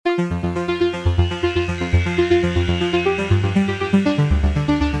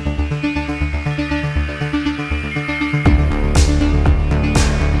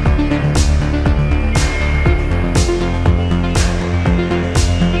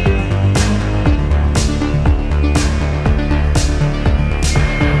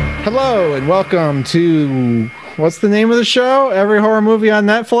Hello and welcome to, what's the name of the show? Every horror movie on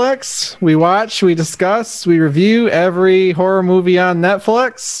Netflix. We watch, we discuss, we review every horror movie on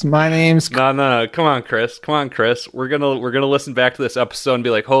Netflix. My name's... No. Come on, Chris. We're gonna listen back to this episode and be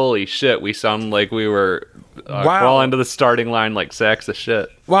like, holy shit, we sound like we were crawling to the starting line like sacks of shit.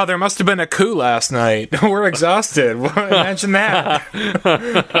 Wow, there must have been a coup last night. We're exhausted. Imagine that.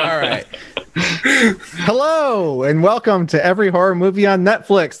 All right. Hello and welcome to Every Horror Movie on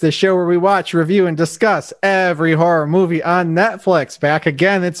Netflix, the show where we watch, review, and discuss every horror movie on Netflix. Back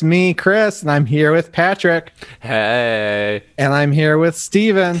again, it's me, Chris, and I'm here with Patrick. Hey. And I'm here with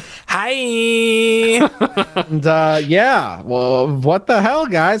Steven. Hi. And yeah, well, what the hell,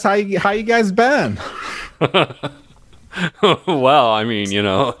 guys? How you guys been? Well, I mean, you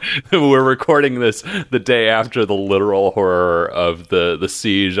know, we're recording this the day after the literal horror of the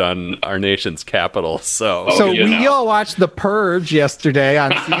siege on our nation's capital. So we all watched The Purge yesterday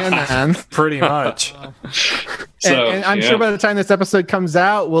on CNN. Pretty much. And I'm sure by the time this episode comes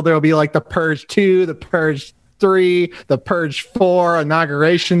out, there'll be like The Purge 2, The Purge 3, The Purge 4,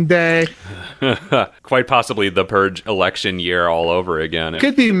 Inauguration Day. Quite possibly The Purge election year all over again.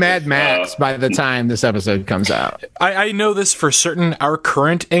 Could be Mad Max by the time this episode comes out. I know this for certain. Our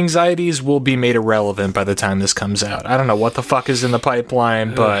current anxieties will be made irrelevant by the time this comes out. I don't know what the fuck is in the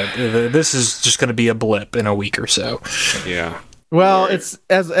pipeline, but this is just going to be a blip in a week or so. Yeah. Well, it's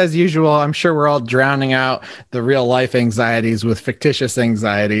as usual. I'm sure we're all drowning out the real life anxieties with fictitious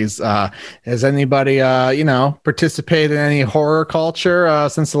anxieties. Has anybody, participated in any horror culture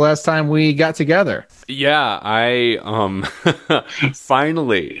since the last time we got together? Yeah, I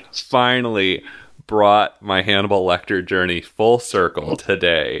finally brought my Hannibal Lecter journey full circle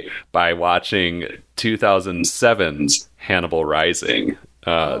today by watching 2007's Hannibal Rising.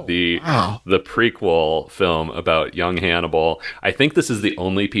 The prequel film about young Hannibal. I think this is the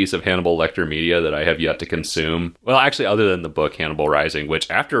only piece of Hannibal Lecter media that I have yet to consume. Well, actually, other than the book Hannibal Rising, which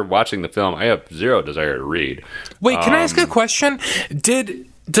after watching the film, I have zero desire to read. Wait, can I ask a question?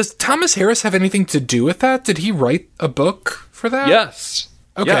 Does Thomas Harris have anything to do with that? Did he write a book for that? Yes.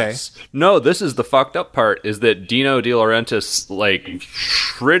 Okay. Yes. No, this is the fucked up part, is that Dino De Laurentiis,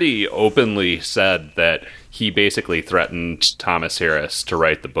 pretty openly said that he basically threatened Thomas Harris to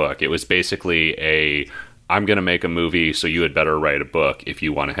write the book. It was basically I'm going to make a movie, so you had better write a book if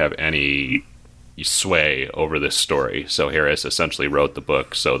you want to have any sway over this story. So Harris essentially wrote the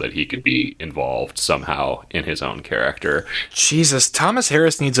book so that he could be involved somehow in his own character. Jesus, Thomas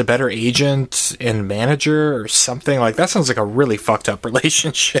Harris needs a better agent and manager or something. Like, that sounds like a really fucked up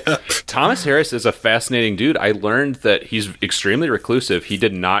relationship. Thomas Harris is a fascinating dude. I learned that he's extremely reclusive. He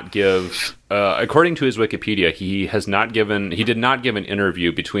did not give... according to his Wikipedia, he did not give an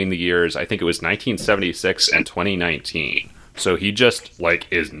interview between the years, I think it was 1976 and 2019. So he just,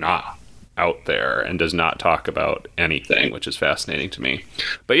 is not out there and does not talk about anything, which is fascinating to me.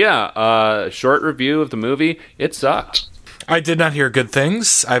 But yeah, short review of the movie. It sucked. I did not hear good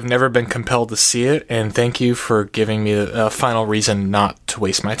things. I've never been compelled to see it, and thank you for giving me a final reason not to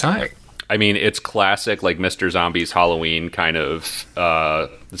waste my time. I mean, it's classic, Mr. Zombie's Halloween kind of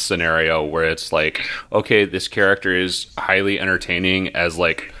scenario where it's okay, this character is highly entertaining as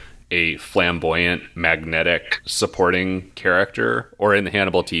a flamboyant, magnetic supporting character, or in the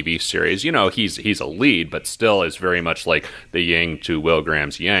Hannibal TV series, he's a lead, but still is very much like the Yang to Will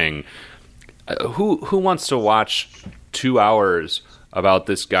Graham's Yang. Who wants to watch 2 hours about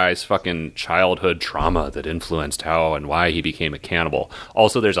this guy's fucking childhood trauma that influenced how and why he became a cannibal?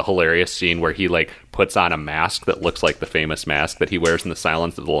 Also, there's a hilarious scene where he puts on a mask that looks like the famous mask that he wears in The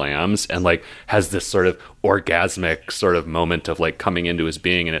Silence of the Lambs, and has this sort of orgasmic sort of moment of coming into his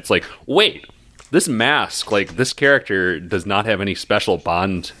being, and it's wait, this mask, this character does not have any special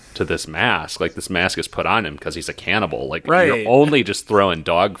bond to this mask. This mask is put on him because he's a cannibal. Right. You're only just throwing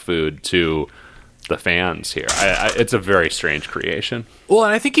dog food to the fans here. It's a very strange creation. Well,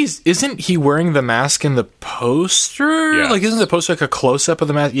 and I think isn't he wearing the mask in the poster? Yes. Isn't the poster a close-up of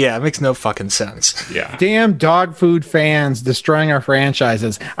the mask? Yeah, it makes no fucking sense. Yeah. Damn dog food fans destroying our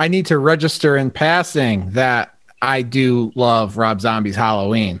franchises. I need to register in passing that I do love Rob Zombie's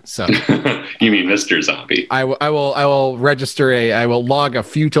Halloween. So you mean Mr. Zombie? I will register I will log a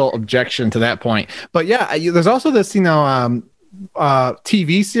futile objection to that point. But yeah, there's also this,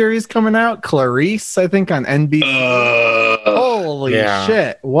 TV series coming out, Clarice, I think on NBC. Holy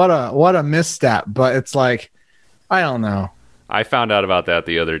shit! What a misstep. But it's like, I don't know. I found out about that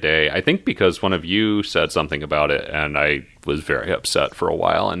the other day. I think because one of you said something about it, and I was very upset for a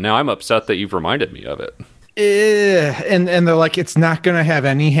while. And now I'm upset that you've reminded me of it. And they're like, it's not going to have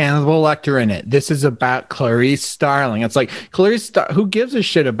any Hannibal Lecter in it. This is about Clarice Starling. It's like, who gives a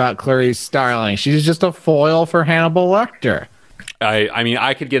shit about Clarice Starling? She's just a foil for Hannibal Lecter. I mean,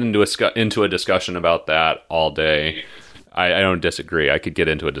 I could get into a discussion about that all day. I don't disagree. I could get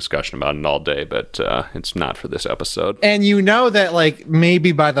into a discussion about it all day, but it's not for this episode. And you know that, like,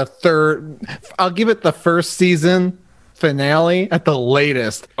 maybe by the I'll give it the first season finale at the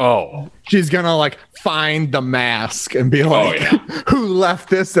latest. She's gonna like find the mask and be like, who left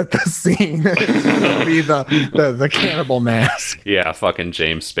this at the scene? It's gonna be the cannibal mask. Yeah, fucking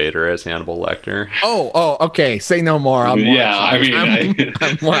James Spader as Hannibal Lecter. Okay, say no more. I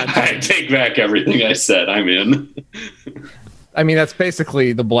take back everything I said. I'm in. I mean, that's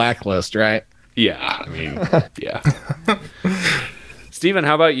basically the Blacklist, right? Yeah, I mean, yeah. Steven,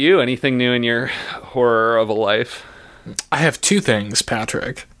 how about you? Anything new in your horror of a life? I have two things,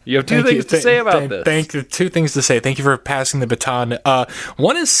 Patrick. You have two things to say about this. Two things to say. Thank you for passing the baton.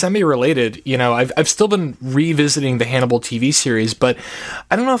 One is semi-related. You know, I've still been revisiting the Hannibal TV series, but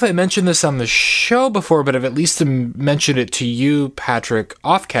I don't know if I mentioned this on the show before, but I've at least mentioned it to you, Patrick,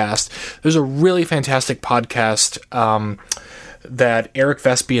 offcast. There's a really fantastic podcast that Eric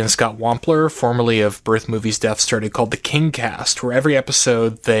Vespi and Scott Wampler, formerly of Birth Movies Death, started called the King Cast, where every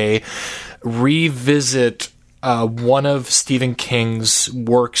episode they revisit one of Stephen King's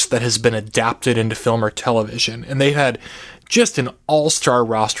works that has been adapted into film or television. And they've had just an all-star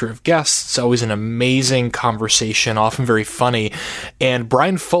roster of guests, always an amazing conversation, often very funny. And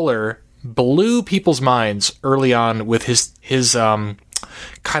Brian Fuller blew people's minds early on with his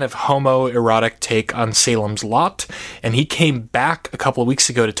kind of homoerotic take on Salem's Lot. And he came back a couple of weeks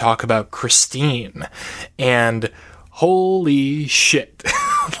ago to talk about Christine. And holy shit.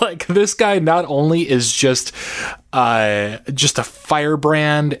 Like, this guy not only is just a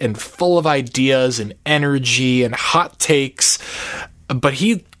firebrand and full of ideas and energy and hot takes, but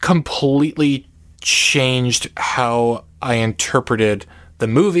he completely changed how I interpreted the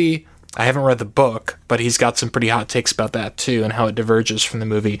movie. I haven't read the book, but he's got some pretty hot takes about that too and how it diverges from the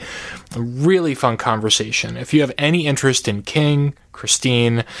movie. A really fun conversation. If you have any interest in King,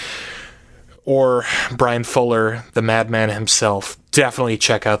 Christine, or Brian Fuller, the madman himself, definitely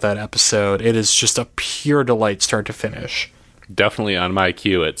check out that episode. It is just a pure delight start to finish. Definitely on my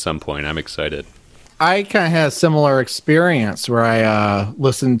queue at some point. I'm excited. I kind of had a similar experience where I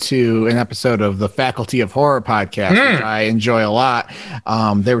listened to an episode of the Faculty of Horror podcast, which I enjoy a lot.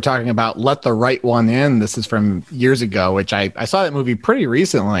 They were talking about Let the Right One In. This is from years ago, which I saw that movie pretty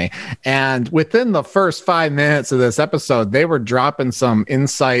recently. And within the first 5 minutes of this episode, they were dropping some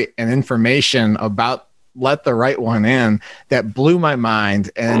insight and information about Let the Right One In that blew my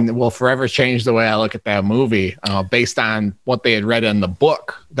mind and will forever change the way I look at that movie, based on what they had read in the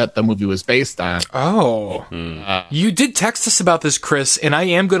book that the movie was based on. You did text us about this, Chris, and I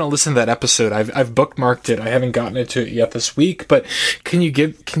am going to listen to that episode. I've bookmarked it. I haven't gotten into it yet this week, but can you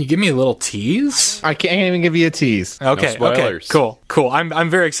give me a little tease? I can't even give you a tease. Okay, no spoilers. Okay, cool. I'm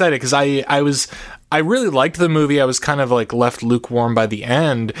very excited because I really liked the movie. I was kind of like left lukewarm by the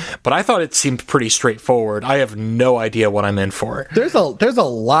end, but I thought it seemed pretty straightforward. I have no idea what I'm in for. There's a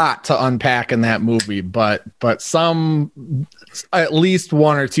lot to unpack in that movie, but some, at least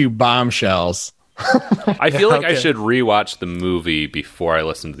one or two bombshells. I feel like I should rewatch the movie before I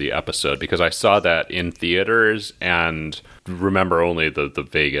listen to the episode because I saw that in theaters and remember only the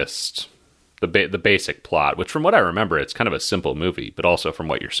vaguest. The basic plot, which from what I remember, it's kind of a simple movie, but also from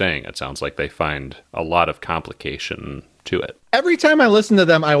what you're saying, it sounds like they find a lot of complication to it. Every time I listen to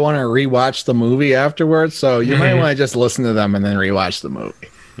them, I want to rewatch the movie afterwards, so you might want to just listen to them and then rewatch the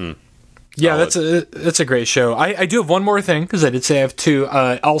movie. Yeah, that's a great show. I do have one more thing, because I did say I have two.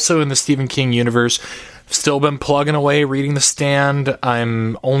 Also in the Stephen King universe, still been plugging away reading The Stand.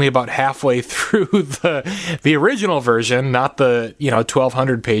 I'm only about halfway through the original version, not the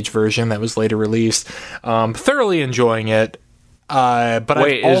 1,200 page version that was later released. Thoroughly enjoying it. But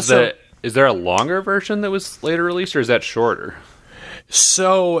wait, is there a longer version that was later released, or is that shorter?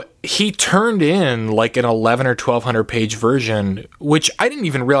 So he turned in like an 1,100 or 1,200 page version, which I didn't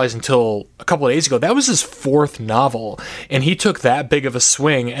even realize until a couple of days ago. That was his fourth novel, and he took that big of a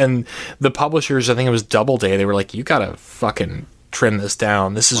swing. And the publishers, I think it was Doubleday, they were like, "You gotta fucking trim this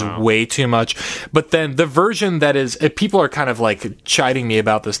down. This is way too much. But then the version that is, people are kind of like chiding me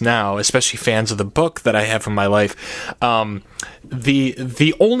about this now, especially fans of the book that I have in my life.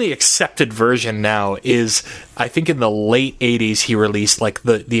 The only accepted version now is, I think in the late 80s he released like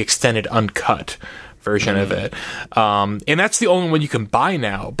the extended uncut version of it. And that's the only one you can buy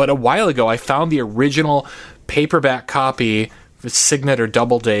now. But a while ago I found the original paperback copy, Signet or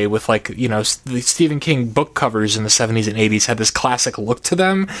Doubleday, with like, you know, the Stephen King book covers in the 70s and 80s had this classic look to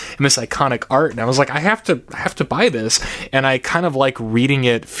them and this iconic art, and I was like, I have to buy this. And I kind of like reading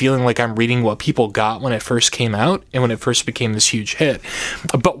it, feeling like I'm reading what people got when it first came out and when it first became this huge hit.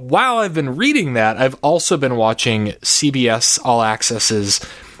 But while I've been reading that, I've also been watching CBS All Access's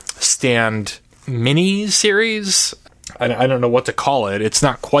Stand mini series. I don't know what to call it. It's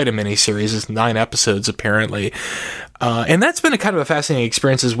not quite a mini series. It's 9 episodes apparently. And that's been a kind of a fascinating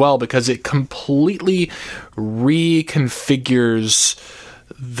experience as well, because it completely reconfigures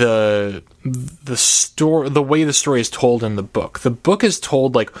the story, the way the story is told in the book. The book is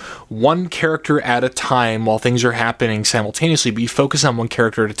told like one character at a time while things are happening simultaneously, but you focus on one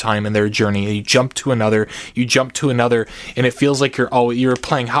character at a time and their journey, and you jump to another, and it feels like you're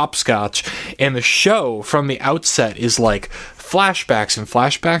playing hopscotch. And the show from the outset is like flashbacks and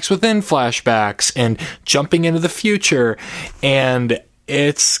flashbacks within flashbacks and jumping into the future, and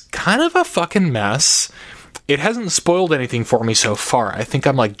it's kind of a fucking mess. It hasn't spoiled anything for me so far. I think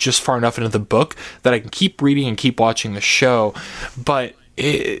I'm like just far enough into the book that I can keep reading and keep watching the show. But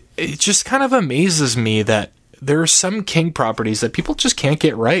it just kind of amazes me that there are some King properties that people just can't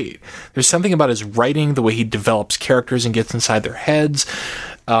get right. There's something about his writing, the way he develops characters and gets inside their heads.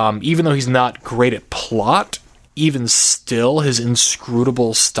 Even though he's not great at plot, even still, his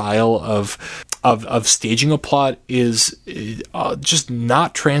inscrutable style of staging a plot is just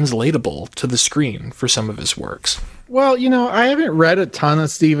not translatable to the screen for some of his works. Well, you know, I haven't read a ton of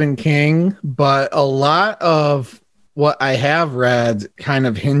Stephen King, but a lot of what I have read kind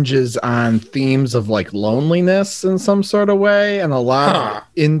of hinges on themes of like loneliness in some sort of way, and a lot of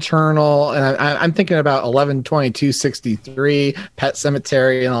internal, and I'm thinking about 11/22/63, Pet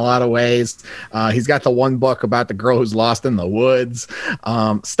Sematary in a lot of ways. He's got the one book about the girl who's lost in the woods,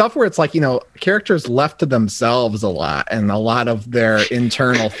 stuff where it's like, you know, characters left to themselves a lot, and a lot of their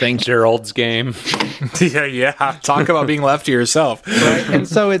internal thinking. Gerald's Game. yeah. Talk about being left to yourself. Right? And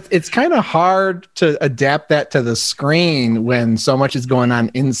so it's kind of hard to adapt that to the screen when so much is going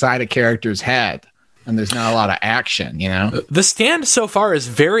on inside a character's head and there's not a lot of action, you know? The Stand so far is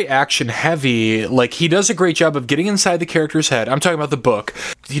very action heavy. Like, he does a great job of getting inside the character's head. I'm talking about the book.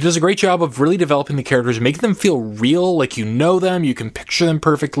 He does a great job of really developing the characters, making them feel real, like you know them, you can picture them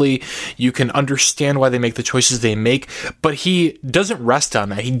perfectly, you can understand why they make the choices they make, but he doesn't rest on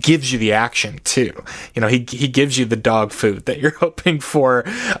that. He gives you the action, too. You know, he gives you the dog food that you're hoping for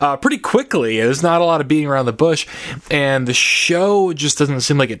pretty quickly. There's not a lot of beating around the bush, and the show just doesn't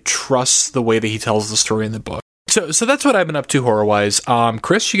seem like it trusts the way that he tells the story in the book. So that's what I've been up to horror-wise.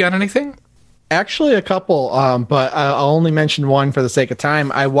 Chris, you got anything? Actually, a couple, but I'll only mention one for the sake of time.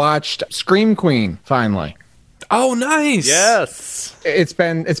 I watched Scream Queen, finally. Oh, nice. Yes. It's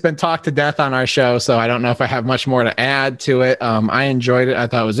been talked to death on our show, so I don't know if I have much more to add to it. I enjoyed it. I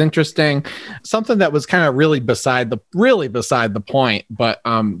thought it was interesting. Something that was kind of really beside the point, but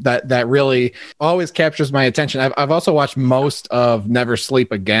that really always captures my attention. I've also watched most of Never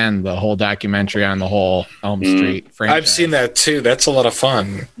Sleep Again, the whole documentary on the whole Elm Street franchise. I've seen that too. That's a lot of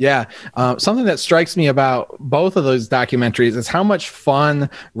fun. Yeah. Something that strikes me about both of those documentaries is how much fun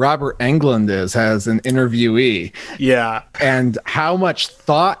Robert Englund is as an interviewee. Yeah. And how much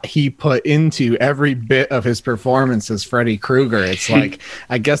thought he put into every bit of his performance as Freddy Krueger. It's like,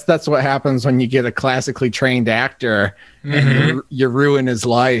 I guess that's what happens when you get a classically trained actor and you ruin his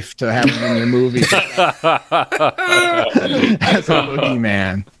life to have him in your movie as a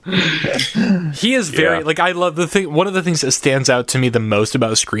boogeyman. He is very, like, I love the thing. One of the things that stands out to me the most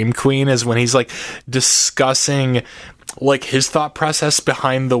about Scream Queen is when he's like discussing like his thought process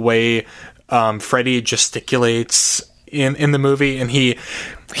behind the way Freddy gesticulates in the movie, and he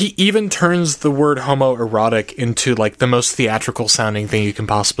even turns the word homoerotic into like the most theatrical sounding thing you can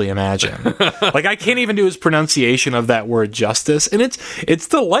possibly imagine. Like, I can't even do his pronunciation of that word justice, and it's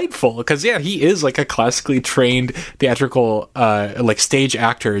delightful because he is like a classically trained theatrical like stage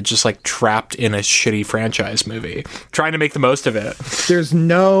actor, just like trapped in a shitty franchise movie, trying to make the most of it. There's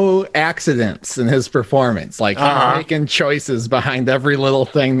no accidents in his performance, like he's making choices behind every little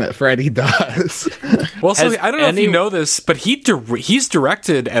thing that Freddy does. Well, so I don't know if you know this, but he's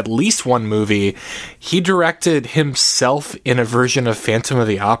directed at least one movie. He directed himself in a version of Phantom of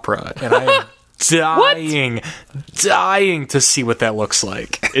the Opera, and I am dying to see what that looks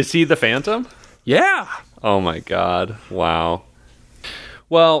like. Is he the Phantom? Yeah. Oh my god. Wow.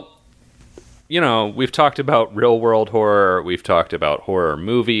 Well, we've talked about real world horror. We've talked about horror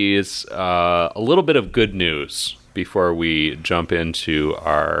movies. A little bit of good news before we jump into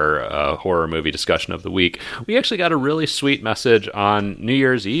our horror movie discussion of the week. We actually got a really sweet message on New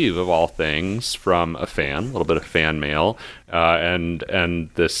Year's Eve, of all things, from a fan, a little bit of fan mail, and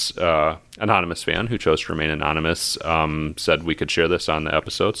this anonymous fan who chose to remain anonymous said we could share this on the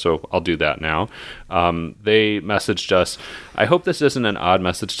episode, so I'll do that now. They messaged us, "I hope this isn't an odd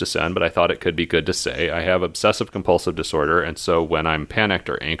message to send, but I thought it could be good to say. I have obsessive compulsive disorder, and so when I'm panicked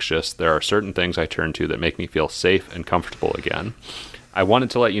or anxious, there are certain things I turn to that make me feel safe and comfortable again. I wanted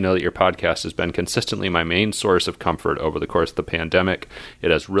to let you know that your podcast has been consistently my main source of comfort over the course of the pandemic.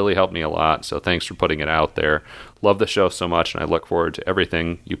 It has really helped me a lot, so thanks for putting it out there. Love the show so much, and I look forward to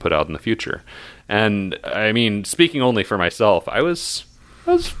everything you put out in the future." And, I mean, speaking only for myself, I was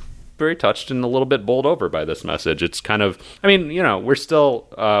very touched and a little bit bowled over by this message. It's kind of, we're still,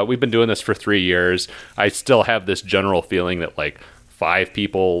 we've been doing this for 3 years. I still have this general feeling that, 5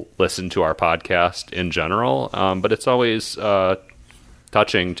 people listen to our podcast in general, but it's always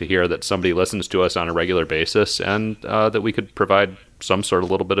touching to hear that somebody listens to us on a regular basis and that we could provide some sort of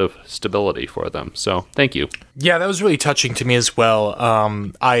little bit of stability for them. So thank you. Yeah, that was really touching to me as well.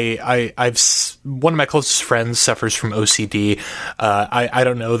 I've one of my closest friends suffers from OCD. I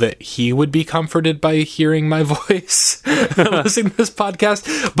don't know that he would be comforted by hearing my voice listening to this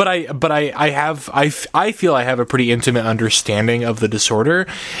podcast, but I feel I have a pretty intimate understanding of the disorder,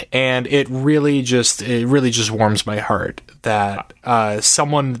 and it really just warms my heart that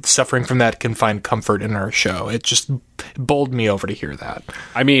someone suffering from that can find comfort in our show. It just bowled me over to hear that.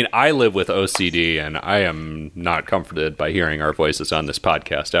 I mean, I live with OCD, and I am not comforted by hearing our voices on this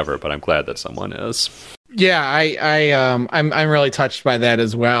podcast ever, but I'm glad that someone is. Yeah, I'm really touched by that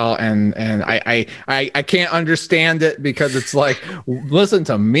as well, and I can't understand it because it's like, listen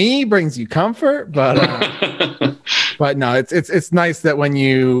to me brings you comfort, but but no, it's nice that when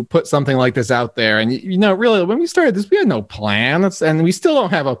you put something like this out there, and really when we started this, we had no plan, and we still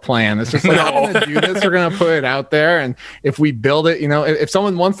don't have a plan. It's just like, I'm gonna do this, we're gonna put it out there, and if we build it, if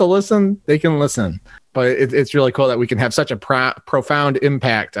someone wants to listen, they can listen. But it's really cool that we can have such a profound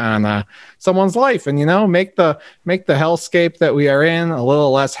impact on someone's life, and make the hellscape that we are in a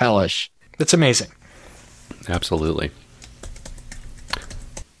little less hellish. That's amazing. Absolutely.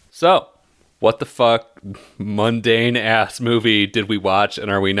 So, what the fuck mundane ass movie did we watch, and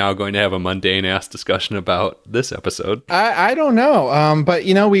are we now going to have a mundane ass discussion about this episode? I don't know, but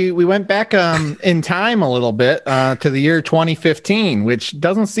we went back in time a little bit to the year 2015, which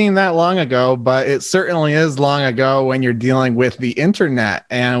doesn't seem that long ago, but it certainly is long ago when you're dealing with the internet.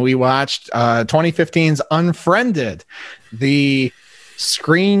 And we watched 2015's Unfriended, the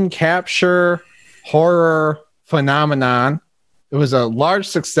screen capture horror phenomenon. It was a large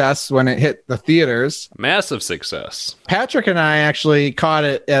success when it hit the theaters. Massive success. Patrick and I actually caught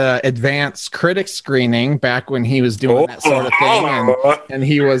it at an advanced critic screening back when he was doing that sort of thing, and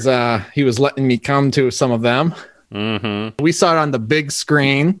he was letting me come to some of them. Mm-hmm. We saw it on the big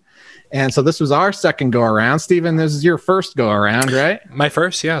screen, and so this was our second go around. Stephen, this is your first go around, right? My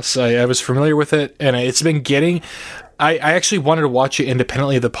first, yes. I was familiar with it, and it's been getting. I actually wanted to watch it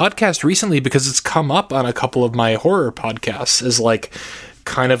independently of the podcast recently because it's come up on a couple of my horror podcasts as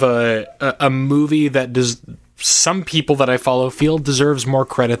kind of a movie that some people that I follow feel deserves more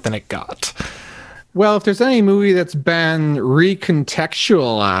credit than it got. Well, if there's any movie that's been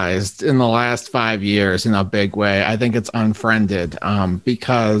recontextualized in the last 5 years in a big way, I think it's Unfriended,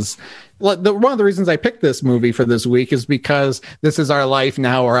 because one of the reasons I picked this movie for this week is because this is our life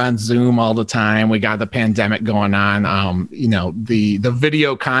now. We're on Zoom all the time. We got the pandemic going on. The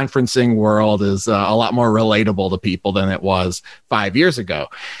video conferencing world is a lot more relatable to people than it was 5 years ago.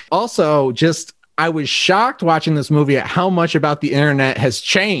 Also, I was shocked watching this movie at how much about the internet has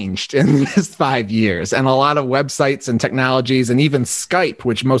changed in this 5 years, and a lot of websites and technologies, and even Skype,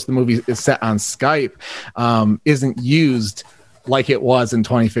 which most of the movie is set on Skype, isn't used like it was in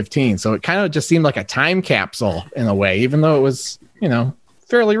 2015. So it kind of just seemed like a time capsule in a way, even though it was,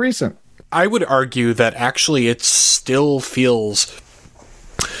 fairly recent. I would argue that actually it still feels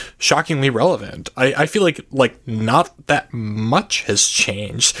shockingly relevant. I feel like not that much has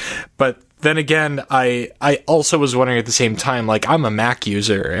changed, but then again, I also was wondering at the same time, I'm a Mac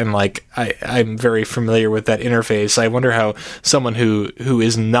user, and I'm very familiar with that interface. I wonder how someone who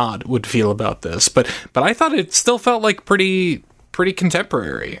is not would feel about this. But I thought it still felt like pretty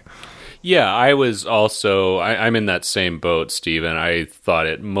contemporary. Yeah, I was also. I'm in that same boat, Steven. I thought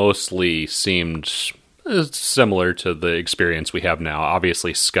it mostly seemed similar to the experience we have now.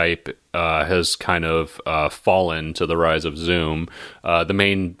 Obviously, Skype has kind of fallen to the rise of Zoom. The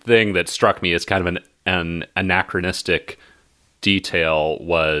main thing that struck me as kind of an anachronistic detail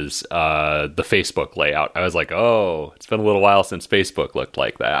was the Facebook layout. I was like, oh, it's been a little while since Facebook looked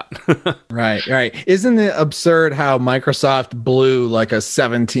like that. Right. Isn't it absurd how Microsoft blew like a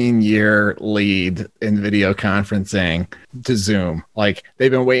 17-year lead in video conferencing to Zoom? Like,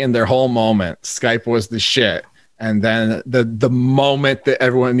 they've been waiting their whole moment. Skype was the shit. And then the moment that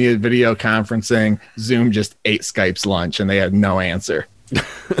everyone needed video conferencing, Zoom just ate Skype's lunch and they had no answer.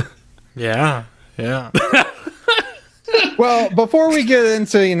 Yeah. Well, before we get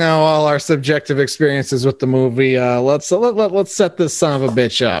into, all our subjective experiences with the movie, let's set this son of a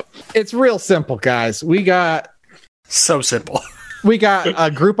bitch up. It's real simple, guys. So simple. We got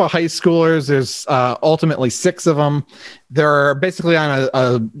a group of high schoolers. There's ultimately 6 of them. They're basically on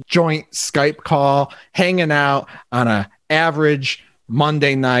a joint Skype call, hanging out on an average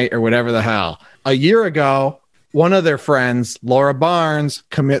Monday night or whatever the hell. A year ago, one of their friends, Laura Barnes,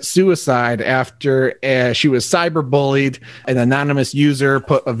 commits suicide after she was cyberbullied. An anonymous user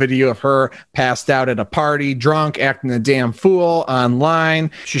put a video of her passed out at a party, drunk, acting a damn fool online.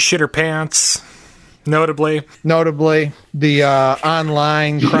 She shit her pants. Notably, the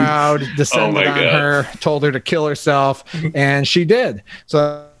online crowd descended on her, told her to kill herself, and she did.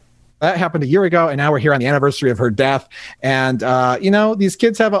 So that happened a year ago, and now we're here on the anniversary of her death. And, these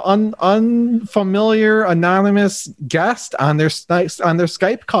kids have an unfamiliar, anonymous guest on their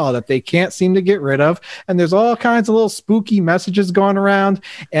Skype call that they can't seem to get rid of. And there's all kinds of little spooky messages going around.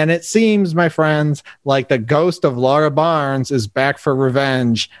 And it seems, my friends, like the ghost of Laura Barnes is back for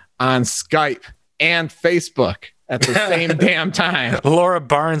revenge on Skype and Facebook at the same damn time. Laura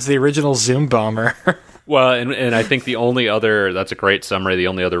Barnes, the original Zoom bomber. Well, and I think that's a great summary. The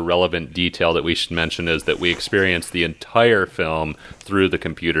only other relevant detail that we should mention is that we experienced the entire film through the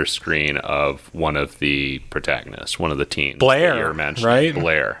computer screen of one of the protagonists, one of the teens. Blair, you were mentioning. right?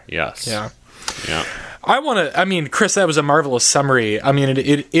 Blair, yes. Yeah. Yeah. Chris, that was a marvelous summary. I mean,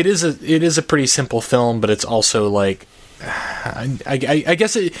 it is a pretty simple film, but it's also like, I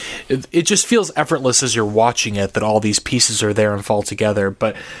guess it just feels effortless as you're watching it that all these pieces are there and fall together.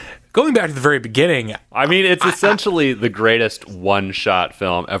 But going back to the very beginning, I mean, it's essentially the greatest one-shot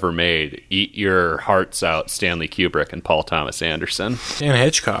film ever made. Eat your hearts out, Stanley Kubrick and Paul Thomas Anderson. And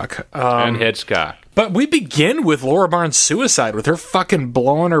Hitchcock. But we begin with Laura Barnes' suicide, with her fucking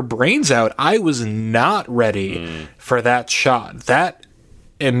blowing her brains out. I was not ready for that shot. That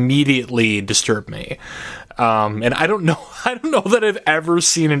immediately disturbed me. And I don't know that I've ever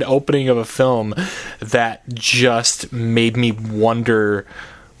seen an opening of a film that just made me wonder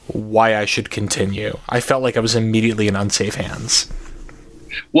why I should continue. I felt like I was immediately in unsafe hands.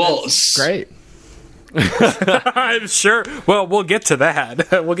 Well, Great. I'm sure. Well, we'll get to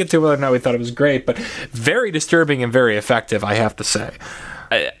that. We'll get to whether or not we thought it was great, but very disturbing and very effective, I have to say.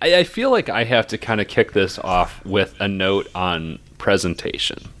 I feel like I have to kind of kick this off with a note on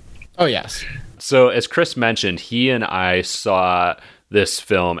presentation. Oh, yes. So, as Chris mentioned, he and I saw this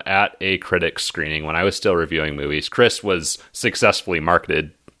film at a critics screening when I was still reviewing movies. Chris was successfully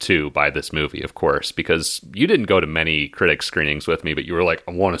marketed to by this movie, of course, because you didn't go to many critic screenings with me, but you were like,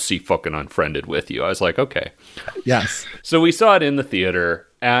 I want to see fucking Unfriended with you. I was like, okay. Yes. So we saw it in the theater,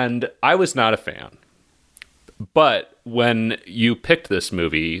 and I was not a fan. But when you picked this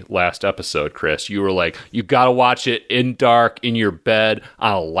movie last episode, Chris, you were like, you got to watch it in dark, in your bed,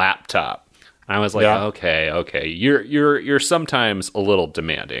 on a laptop. And I was like, yeah. Okay. You're sometimes a little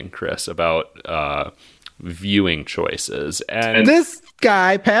demanding, Chris, about viewing choices. And this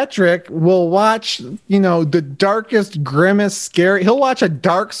guy, Patrick, will watch, the darkest, grimmest, scary. He'll watch a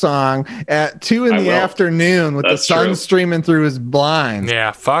dark song at 2 in the afternoon with the sun streaming through his blinds.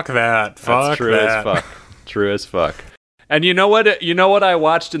 Yeah, fuck that. That's true as fuck. True as fuck. And you know what I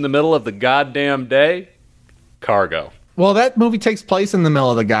watched in the middle of the goddamn day? Cargo. Well, that movie takes place in the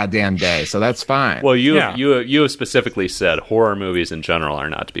middle of the goddamn day, so that's fine. Well, you have specifically said horror movies in general are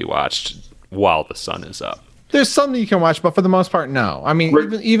not to be watched while the sun is up. There's some that you can watch, but for the most part, no. I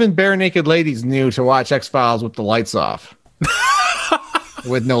mean, even Bare Naked Ladies knew to watch X-Files with the lights off.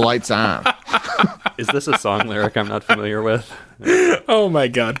 With no lights on. Is this a song lyric I'm not familiar with? Oh my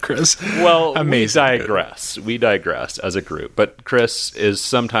God, Chris. Well, amazing. We digress as a group, but Chris is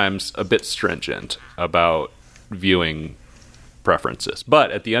sometimes a bit stringent about viewing preferences.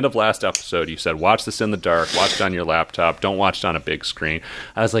 But at the end of last episode, you said, watch this in the dark, watch it on your laptop, don't watch it on a big screen.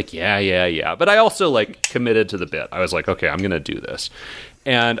 I was like, yeah. But I also committed to the bit. I was like, okay, I'm going to do this.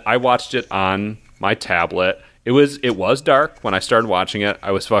 and I watched it on my tablet. It was dark when I started watching it.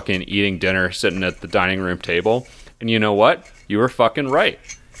 I was fucking eating dinner, sitting at the dining room table, and you know what? You were fucking right.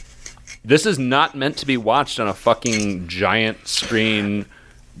 This is not meant to be watched on a fucking giant screen.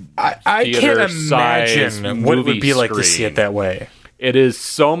 I can't imagine what it would be like to see it that way. It is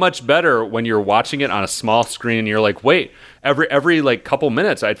so much better when you're watching it on a small screen and you're like, wait, every like couple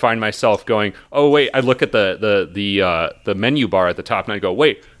minutes I'd find myself going, oh wait, I look at the menu bar at the top and I go,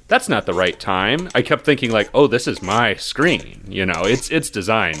 wait, that's not the right time. I kept thinking like, oh, this is my screen. You know, it's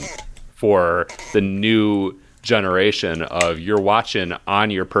designed for the new generation of you're watching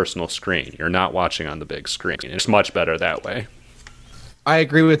on your personal screen. You're not watching on the big screen. It's much better that way. I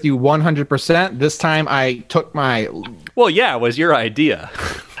agree with you 100%. This time I took my... Well, yeah, it was your idea.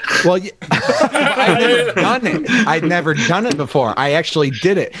 Well, I'd never done it. I'd never done it before. I actually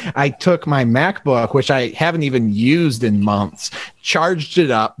did it. I took my MacBook, which I haven't even used in months, charged it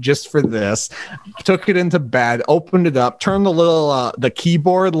up just for this, took it into bed, opened it up, turned the little the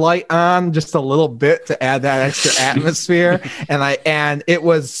keyboard light on just a little bit to add that extra atmosphere, and it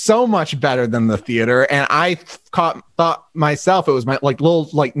was so much better than the theater. And I thought myself it was my like little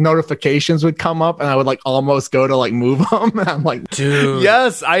like notifications would come up, and I would like almost go to like move them. And I'm like, dude,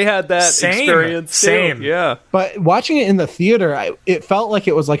 yes, I had that experience. Same, yeah. But watching it in the theater, it felt like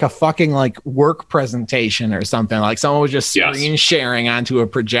it was like a fucking like work presentation or something. Like someone was just screen sharing onto a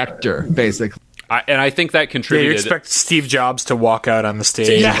projector, basically. And I think that contributed. Yeah, you expect Steve Jobs to walk out on the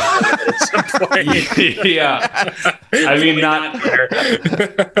stage. Yeah. Yeah. I mean,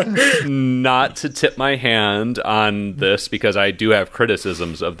 not to tip my hand on this because I do have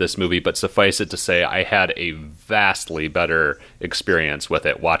criticisms of this movie, but suffice it to say, I had a vastly better experience with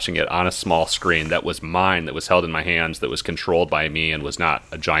it, watching it on a small screen that was mine, that was held in my hands, that was controlled by me, and was not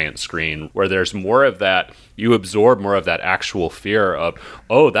a giant screen, where there's more of that. You absorb more of that actual fear of,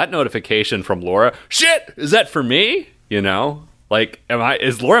 oh, that notification from Laura, shit, is that for me? You know, like,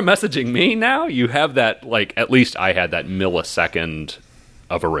 is Laura messaging me now? You have that, like, at least I had that millisecond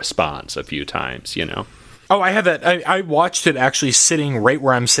of a response a few times, you know? Oh, I had that. I watched it actually sitting right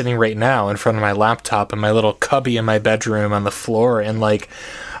where I'm sitting right now in front of my laptop in my little cubby in my bedroom on the floor. And, like,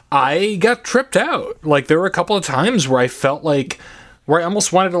 I got tripped out. Like, there were a couple of times where I felt like, where I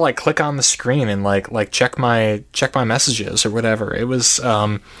almost wanted to like click on the screen and like check my messages or whatever. It was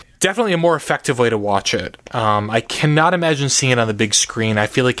definitely a more effective way to watch it. I cannot imagine seeing it on the big screen. I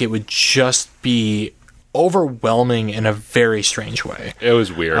feel like it would just be overwhelming in a very strange way. It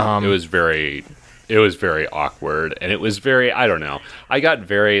was weird. It was very awkward, and it was very, I don't know. I got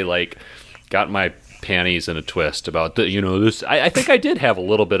my panties in a twist about this. I think I did have a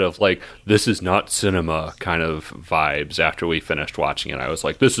little bit of like, this is not cinema kind of vibes after we finished watching it. I was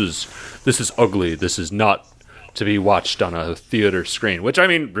like, this is ugly. This is not to be watched on a theater screen, which I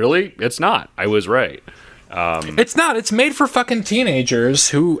mean, really, it's not. I was right. It's not. It's made for fucking teenagers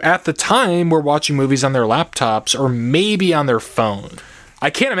who at the time were watching movies on their laptops or maybe on their phone.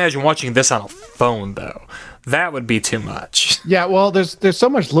 I can't imagine watching this on a phone though. That would be too much. Yeah, well, there's so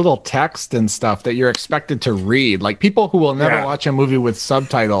much little text and stuff that you're expected to read. Like people who will never watch a movie with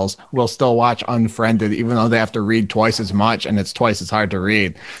subtitles will still watch Unfriended, even though they have to read twice as much and it's twice as hard to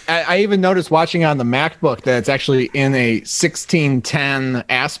read. I even noticed watching on the MacBook that it's actually in a 16:10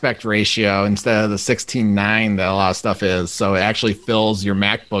 aspect ratio instead of the 16:9 that a lot of stuff is. So it actually fills your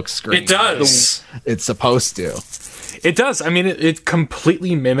MacBook screen. It does. It's supposed to. It does. I mean, it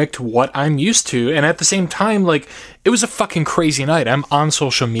completely mimicked what I'm used to. And at the same time, like, it was a fucking crazy night. I'm on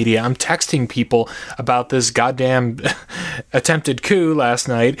social media. I'm texting people about this goddamn attempted coup last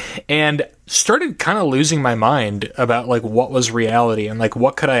night and started kind of losing my mind about, like, what was reality and, like,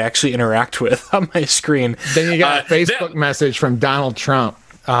 what could I actually interact with on my screen. Then you got a Facebook message from Donald Trump.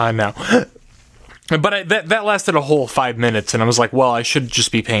 No. But that lasted a whole 5 minutes, and I was like, well, I should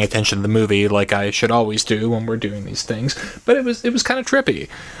just be paying attention to the movie like I should always do when we're doing these things. But it was kind of trippy.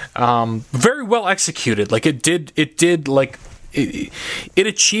 Very well executed. Like, it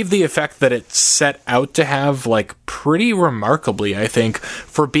achieved the effect that it set out to have, like, pretty remarkably, I think,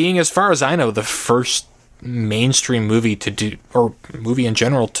 for being, as far as I know, the first mainstream movie to do, or movie in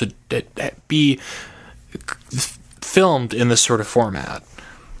general, to be filmed in this sort of format.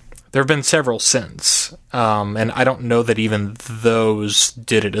 There have been several since, and I don't know that even those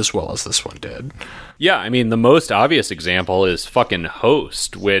did it as well as this one did. Yeah, I mean, the most obvious example is fucking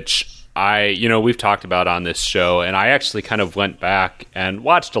Host, which we've talked about on this show, and I actually kind of went back and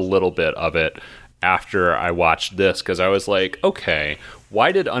watched a little bit of it after I watched this, because I was like, okay,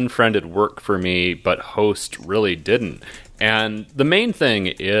 why did Unfriended work for me, but Host really didn't? And the main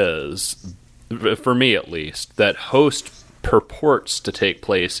thing is, for me at least, that Host purports to take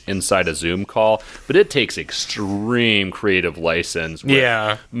place inside a Zoom call, but it takes extreme creative license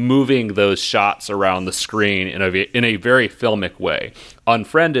with moving those shots around the screen in a very filmic way.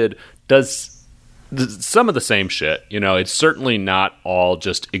 Unfriended does some of the same shit. It's certainly not all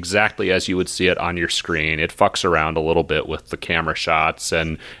just exactly as you would see it on your screen. It fucks around a little bit with the camera shots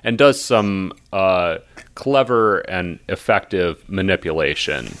and does some clever and effective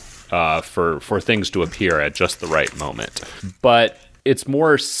manipulation for things to appear at just the right moment. But it's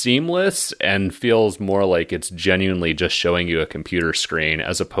more seamless and feels more like it's genuinely just showing you a computer screen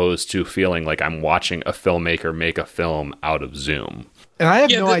as opposed to feeling like I'm watching a filmmaker make a film out of Zoom. And I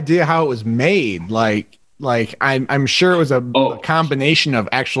have no idea how it was made. Like I'm sure it was a combination of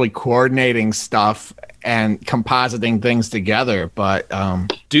actually coordinating stuff and compositing things together. But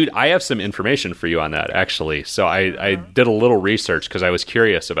dude, I have some information for you on that, actually. So I did a little research because I was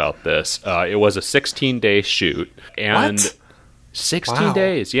curious about this. It was a 16-day shoot. And what? 16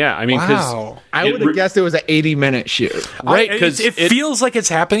 days, yeah. I mean, because I would have guessed it was an 80-minute shoot. Right, because it feels like it's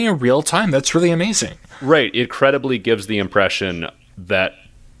happening in real time. That's really amazing. Right, it credibly gives the impression that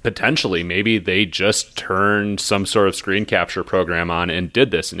potentially maybe they just turned some sort of screen capture program on and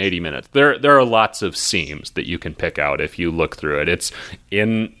did this in 80 minutes. There are lots of seams that you can pick out if you look through it. It's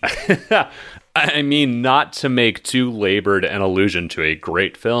in I mean, not to make too labored an allusion to a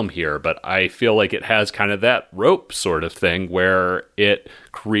great film here, but I feel like it has kind of that rope sort of thing where it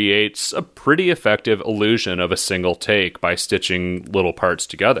creates a pretty effective illusion of a single take by stitching little parts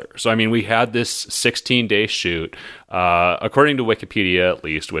together. So, I mean, we had this 16-day shoot, according to Wikipedia at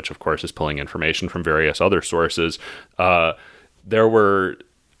least, which of course is pulling information from various other sources. There were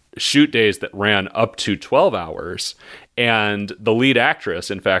shoot days that ran up to 12 hours. And the lead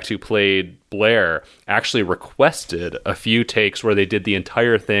actress, in fact, who played Blair, actually requested a few takes where they did the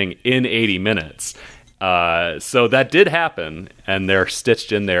entire thing in 80 minutes. So that did happen, and they're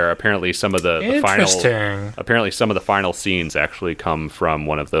stitched in there. Apparently, some of the final scenes actually come from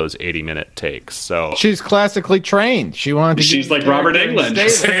one of those 80-minute takes. So she's classically trained. She's like Robert Englund.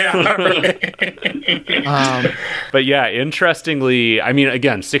 But yeah, interestingly, I mean,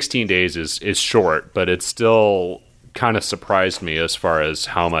 again, 16 days is short, but it's still kind of surprised me as far as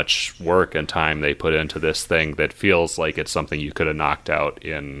how much work and time they put into this thing that feels like it's something you could have knocked out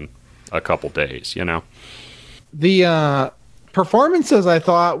in a couple days, The performances I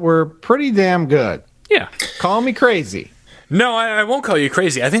thought were pretty damn good. Yeah. Call me crazy. No, I won't call you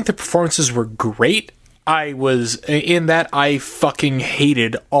crazy. I think the performances were great. I fucking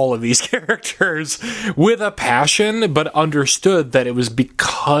hated all of these characters with a passion, but understood that it was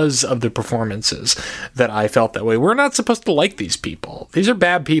because of the performances that I felt that way. We're not supposed to like these people. These are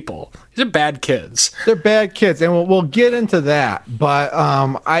bad people. These are bad kids. They're bad kids, and we'll get into that. But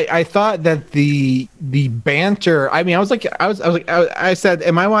I thought that the banter. I mean, I said,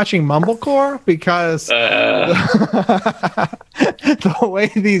 "Am I watching Mumblecore?" Because the way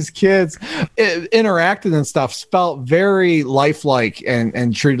these kids interacted and stuff felt very lifelike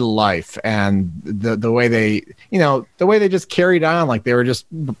and true to life, and the way they just carried on like they were just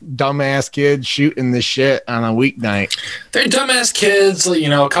dumbass kids shooting the shit on a weeknight. They're dumbass kids.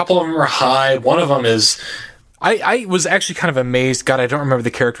 A couple of them are high. One of them is. I was actually kind of amazed. God, I don't remember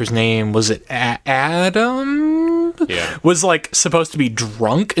the character's name. Was it Adam? Yeah. Was like supposed to be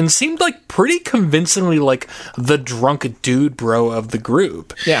drunk and seemed like pretty convincingly like the drunk dude bro of the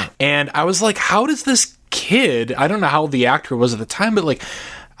group. Yeah. And I was like, how does this kid, I don't know how the actor was at the time, but like,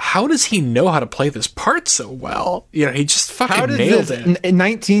 how does he know how to play this part so well? He just fucking nailed it. A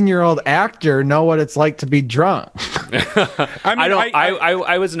 19-year-old actor know what it's like to be drunk?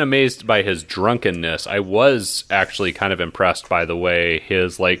 I wasn't amazed by his drunkenness. I was actually kind of impressed by the way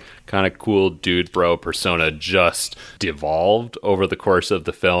his like kind of cool dude bro persona just devolved over the course of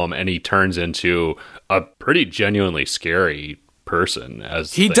the film, and he turns into a pretty genuinely scary person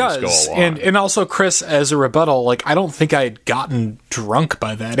as he things does go along. And also, Chris, as a rebuttal, like I don't think I had gotten drunk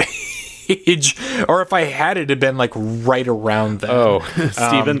by that age, or if I had, it had been like right around then.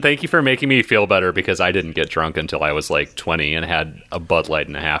 Stephen, thank you for making me feel better, because I didn't get drunk until I was like 20 and had a Bud Light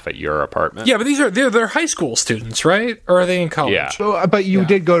and a half at your apartment. Yeah, but they're high school students, right? Or are they in college? Yeah. But you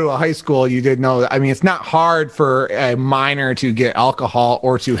did go to a high school. You did know. I mean, it's not hard for a minor to get alcohol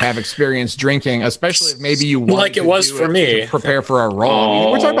or to have experience drinking, especially if maybe you want like it was for me to prepare for a role. I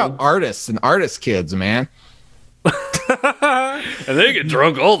mean, we're talking about artists and artist kids, man. And they get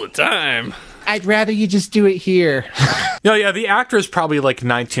drunk all the time. I'd rather you just do it here. No, yeah, the actor is probably like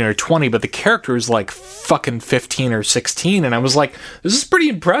 19 or 20, but the character is like fucking 15 or 16. And I was like, this is pretty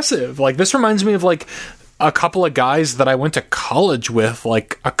impressive. Like, this reminds me of like a couple of guys that I went to college with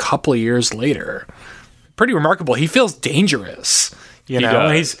like a couple of years later. pretty remarkable. He feels dangerous. You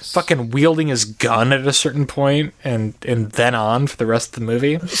know, he's fucking wielding his gun at a certain point, and then on for the rest of the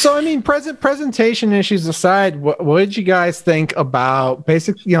movie. So, I mean, presentation issues aside, what did you guys think about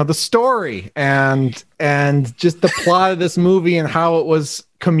the story and just the plot of this movie and how it was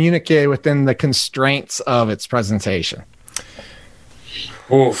communicated within the constraints of its presentation?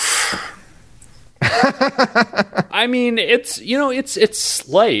 Oof. I mean, it's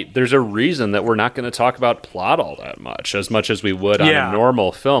slight. There's a reason that we're not going to talk about plot all that much as we would on a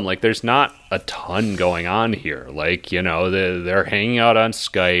normal film. Like, there's not a ton going on here. Like, they're hanging out on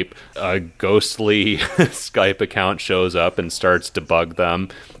Skype. A ghostly Skype account shows up and starts to bug them.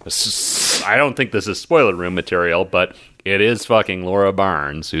 I don't think this is spoiler room material, but it is fucking Laura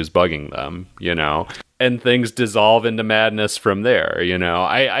Barnes who's bugging them, and things dissolve into madness from there.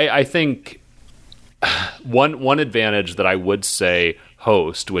 I think one advantage that I would say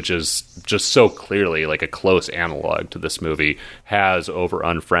Host, which is just so clearly like a close analog to this movie, has over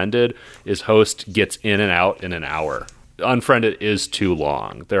Unfriended, is Host gets in and out in an hour. Unfriended is too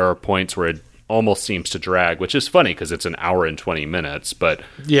long. There are points where it almost seems to drag, which is funny because it's an hour and 20 minutes, but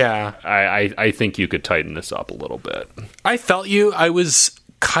yeah, I think you could tighten this up a little bit. I felt you. I was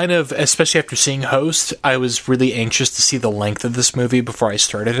kind of, especially after seeing Host, I was really anxious to see the length of this movie before I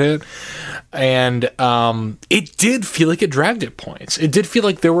started it. And it did feel like it dragged at points. It did feel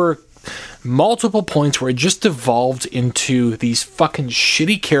like there were multiple points where it just devolved into these fucking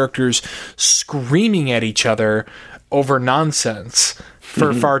shitty characters screaming at each other over nonsense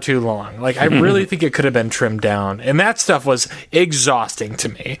for far too long. Like, I really think it could have been trimmed down. And that stuff was exhausting to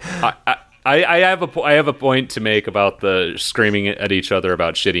me. I have a point to make about the screaming at each other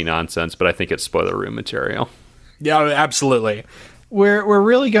about shitty nonsense, but I think it's spoiler room material. Yeah, absolutely. We're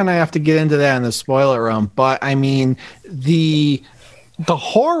really gonna have to get into that in the spoiler room, but I mean the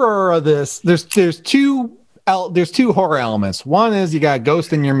horror of this. There's two horror elements. One is you got a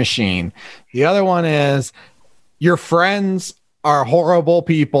ghost in your machine. The other one is your friends are horrible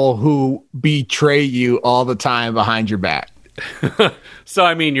people who betray you all the time behind your back. So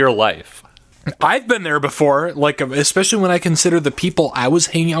I mean, your life. I've been there before, like, especially when I consider the people I was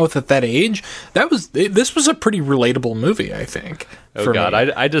hanging out with at that age. This was a pretty relatable movie, I think. Oh God,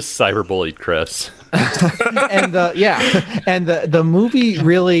 I just cyberbullied Chris. And and the movie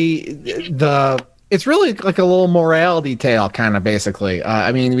really it's really like a little morality tale, kind of, basically.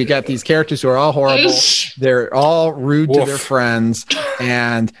 I mean, we got these characters who are all horrible. They're all rude to their friends,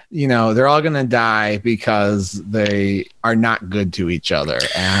 and they're all gonna die because they are not good to each other.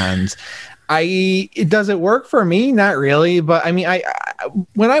 And does it work for me? Not really, but I mean,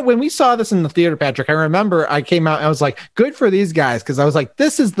 when we saw this in the theater, Patrick, I remember I came out and I was like, good for these guys, because I was like,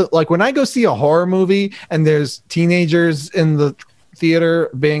 this is when I go see a horror movie and there's teenagers in the theater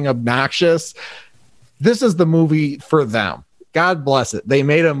being obnoxious, this is the movie for them. God bless it. They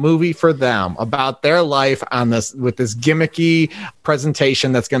made a movie for them about their life on this, with this gimmicky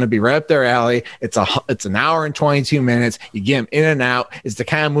presentation that's going to be right up their alley. It's an hour and 22 minutes. You get them in and out. It's the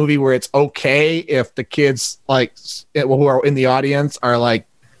kind of movie where it's okay if the kids who are in the audience are like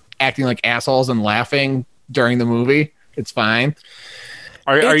acting like assholes and laughing during the movie. It's fine.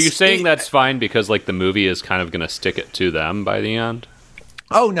 Are you saying that's fine because like the movie is kind of going to stick it to them by the end?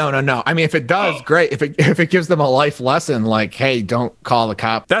 Oh, no. I mean, if it does, great. If it gives them a life lesson, like, hey, don't call the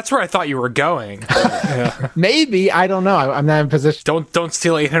cop. That's where I thought you were going. Yeah. Maybe. I don't know. I'm not in position. Don't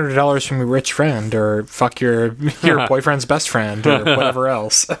steal $800 from your rich friend, or fuck your boyfriend's best friend, or whatever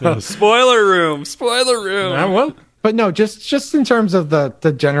else. Spoiler room. Well, but no, just in terms of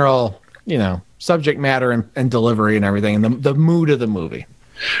the general, subject matter and delivery and everything, and the mood of the movie.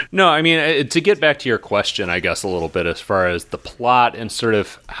 No, I mean, to get back to your question, I guess, a little bit as far as the plot and sort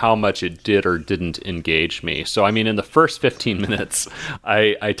of how much it did or didn't engage me. So, I mean, in the first 15 minutes,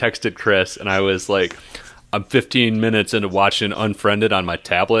 I texted Chris and I was like, I'm 15 minutes into watching Unfriended on my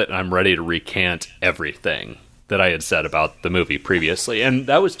tablet and I'm ready to recant everything that I had said about the movie previously. And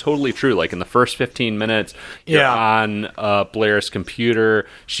that was totally true. Like, in the first 15 minutes, you're on Blair's computer.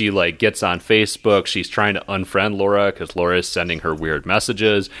 She, gets on Facebook. She's trying to unfriend Laura because Laura is sending her weird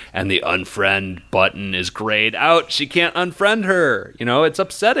messages. And the unfriend button is grayed out. She can't unfriend her. It's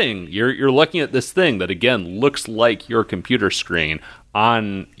upsetting. You're looking at this thing that, again, looks like your computer screen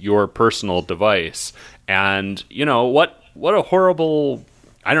on your personal device. And, what a horrible...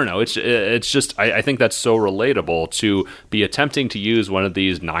 I don't know. It's just I think that's so relatable to be attempting to use one of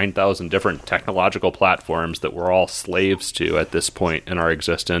these 9,000 different technological platforms that we're all slaves to at this point in our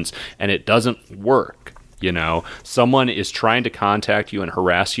existence, and it doesn't work. You know, someone is trying to contact you and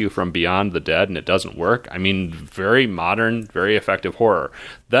harass you from beyond the dead and it doesn't work. I mean, very modern, very effective horror.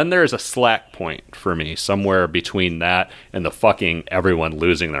 Then there's a slack point for me, somewhere between that and the fucking everyone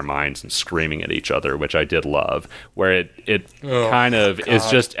losing their minds and screaming at each other, which I did love, where it kind of is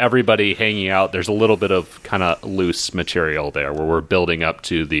just everybody hanging out. There's a little bit of kind of loose material there where we're building up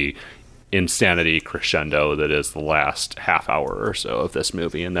to the insanity crescendo that is the last half hour or so of this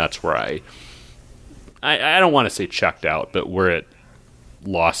movie, and that's where I don't want to say checked out, but where it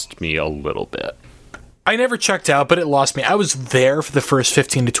lost me a little bit. I never checked out, but it lost me. I was there for the first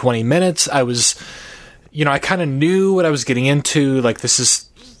 15 to 20 minutes. I was, I kind of knew what I was getting into. Like, this is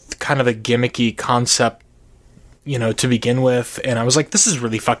kind of a gimmicky concept, to begin with. And I was like, this is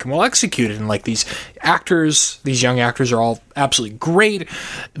really fucking well executed. And like these young actors are all absolutely great.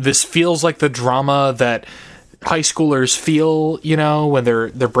 This feels like the drama that high schoolers feel, when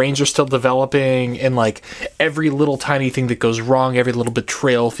their brains are still developing, and like every little tiny thing that goes wrong, every little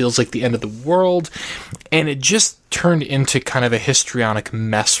betrayal feels like the end of the world. And it just turned into kind of a histrionic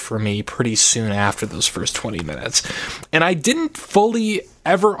mess for me pretty soon after those first 20 minutes. And I didn't fully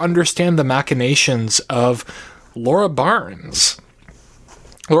ever understand the machinations of Laura Barnes'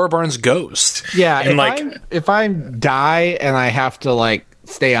 ghost. Yeah, and if I die and I have to like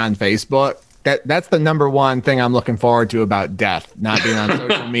stay on Facebook, that's the number one thing I'm looking forward to about death, not being on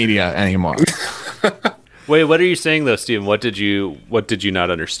social media anymore. Wait, what are you saying though, Steven? What did you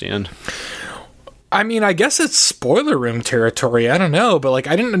not understand? I mean, I guess it's spoiler room territory. I don't know, but like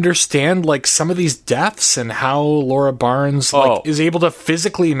I didn't understand like some of these deaths and how Laura Barnes is able to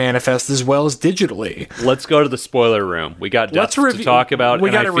physically manifest as well as digitally. Let's go to the spoiler room. We got deaths to talk about.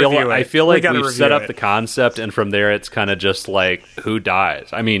 I feel like we've set up the concept, and from there it's kind of just like who dies.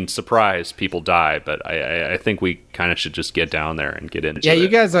 I mean, surprise, people die, but I think we kind of should just get down there and get into it. Yeah, you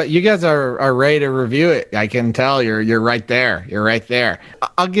guys are ready to review it. I can tell you're right there. You're right there.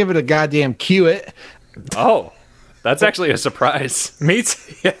 I'll give it a goddamn cue it. Oh, that's actually a surprise. Me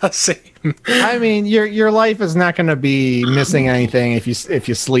too. Yeah, same. I mean, your life is not going to be missing anything if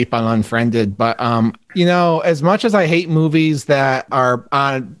you sleep on Unfriended. But as much as I hate movies that are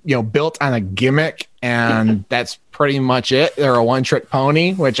on built on a gimmick, and that's pretty much it. They're a one-trick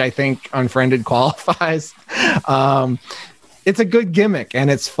pony, which I think Unfriended qualifies. It's a good gimmick and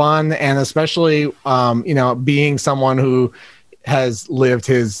it's fun, and especially being someone who has lived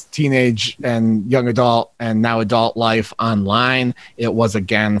his teenage and young adult and now adult life online, it was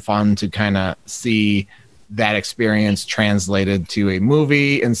again fun to kind of see that experience translated to a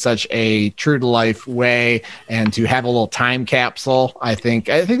movie in such a true to life way, and to have a little time capsule. I think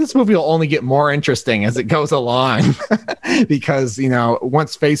this movie will only get more interesting as it goes along because,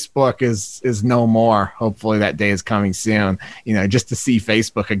 once Facebook is no more, hopefully that day is coming soon, just to see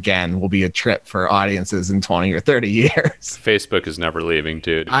Facebook again will be a trip for audiences in 20 or 30 years. Facebook is never leaving,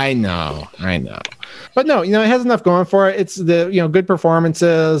 dude. I know. But no, it has enough going for it. It's the, good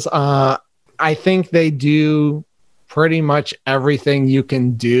performances. I think they do pretty much everything you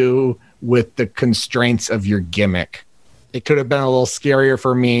can do with the constraints of your gimmick. It could have been a little scarier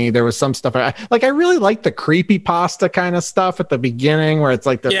for me. There was some stuff I really like the creepypasta kind of stuff at the beginning where it's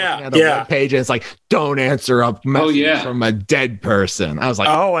like the web page and it's like, don't answer a message from a dead person. I was like,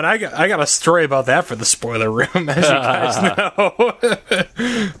 oh, and I got a story about that for the spoiler room, as you guys know.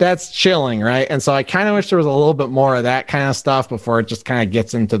 That's chilling, right? And so I kind of wish there was a little bit more of that kind of stuff before it just kind of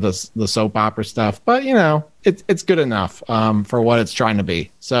gets into the soap opera stuff. But it's good enough for what it's trying to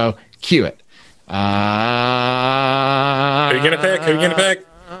be. So cue it. Who are you gonna pick?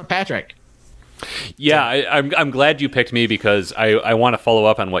 Patrick. Yeah, I'm glad you picked me because I want to follow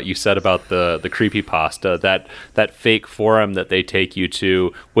up on what you said about the creepypasta. That fake forum that they take you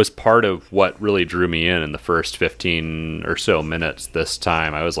to was part of what really drew me in the first 15 or so minutes this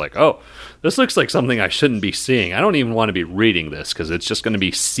time. I was like, oh, this looks like something I shouldn't be seeing. I don't even want to be reading this because it's just going to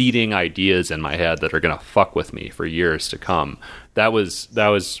be seeding ideas in my head that are going to fuck with me for years to come. That was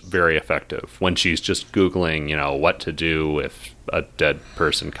very effective when she's just Googling, what to do if a dead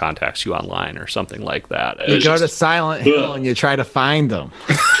person contacts you online or something like that. You go to Silent Hill and you try to find them.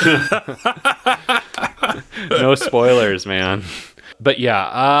 No spoilers, man. But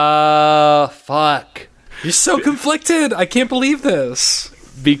yeah, fuck. You're so conflicted. I can't believe this.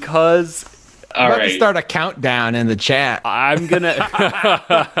 Because I'm about to start a countdown in the chat. I'm gonna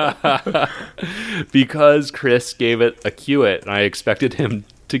because Chris gave it a cue it, and I expected him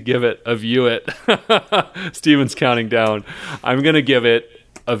to give it a view it. Steven's counting down. I'm gonna give it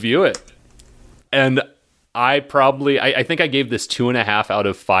a view it, and I think I gave this 2.5 out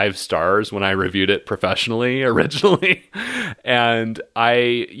of 5 stars when I reviewed it professionally originally. And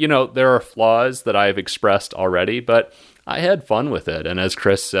there are flaws that I've expressed already, but I had fun with it. And as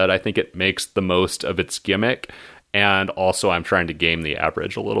Chris said, I think it makes the most of its gimmick. And also I'm trying to game the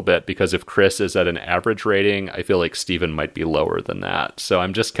average a little bit, because if Chris is at an average rating, I feel like Steven might be lower than that. So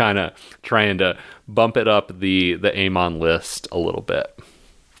I'm just kind of trying to bump it up the Amon list a little bit.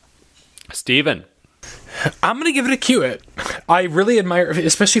 Steven. I'm going to give it a Q-it. I really admire,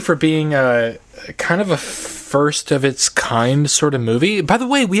 especially for being kind of a first of its kind sort of movie. By the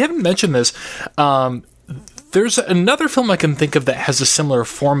way, we haven't mentioned this. There's another film I can think of that has a similar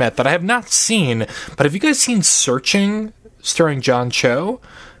format that I have not seen, but have you guys seen Searching, starring John Cho?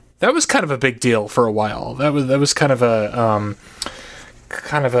 That was kind of a big deal for a while. That was kind of a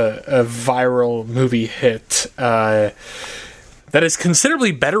viral movie hit. That is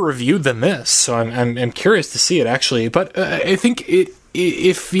considerably better reviewed than this, so I'm curious to see it actually. But I think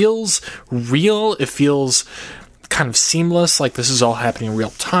it feels real. It feels kind of seamless, like this is all happening in real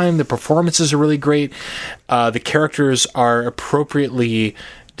time. The performances are really great. The characters are appropriately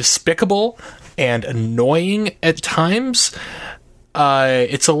despicable and annoying at times.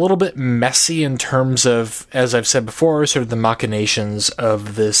 It's a little bit messy in terms of, as I've said before, sort of the machinations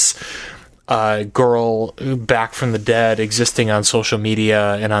of this girl back from the dead existing on social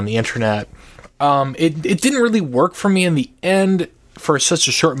media and on the internet. It didn't really work for me in the end. For such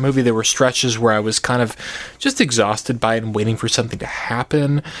a short movie, there were stretches where I was kind of just exhausted by it and waiting for something to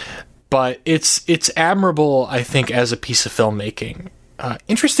happen. But it's admirable, I think, as a piece of filmmaking.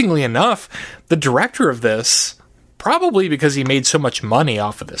 Interestingly enough, the director of this, probably because he made so much money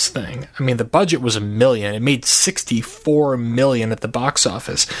off of this thing. I mean, the budget was $1 million. It made $64 million at the box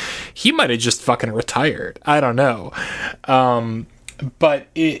office. He might have just fucking retired. I don't know. But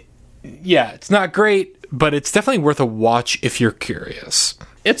it's not great, but it's definitely worth a watch if you're curious.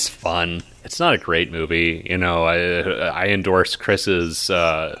 It's fun. It's not a great movie. I endorse Chris's,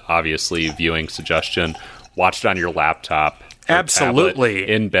 obviously, viewing suggestion. Watch it on your laptop. Absolutely.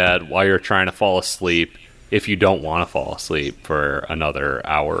 In bed while you're trying to fall asleep, if you don't want to fall asleep for another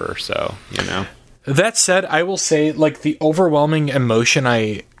hour or so, That said, I will say, like, the overwhelming emotion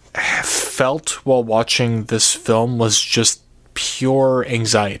I felt while watching this film was just pure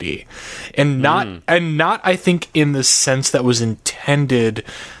anxiety, and not I think in the sense that was intended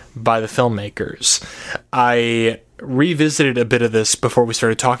by the filmmakers. I revisited a bit of this before we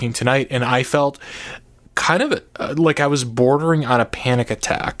started talking tonight, and I felt kind of like I was bordering on a panic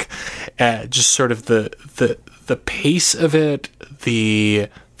attack. Just sort of the pace of it, the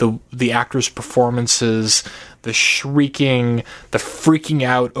actors' performances, the shrieking, the freaking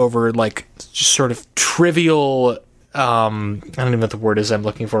out over like just sort of trivial. I don't even know what the word is I'm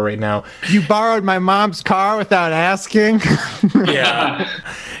looking for right now. You borrowed my mom's car without asking.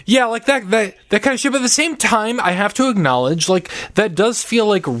 Yeah, like that kind of shit. But at the same time, I have to acknowledge, like, that does feel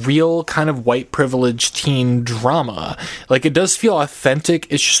like real kind of white privilege teen drama. Like, it does feel authentic.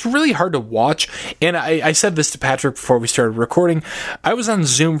 It's just really hard to watch. And I said this to Patrick before we started recording. I was on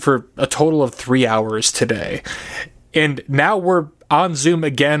Zoom for a total of 3 hours today. And now we're on Zoom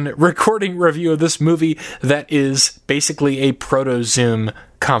again, recording review of this movie that is basically a proto-Zoom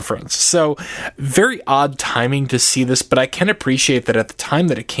conference. So very odd timing to see this, but I can appreciate that at the time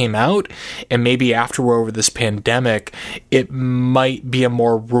that it came out, and maybe after we're over this pandemic, it might be a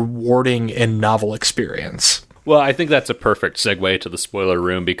more rewarding and novel experience. Well, I think that's a perfect segue to the spoiler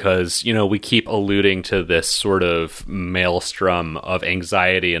room, because, we keep alluding to this sort of maelstrom of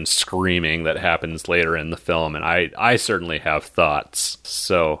anxiety and screaming that happens later in the film, and I certainly have thoughts.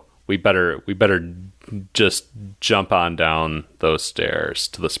 So we better just jump on down those stairs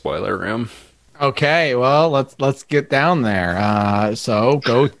to the spoiler room. Okay, well, let's get down there. So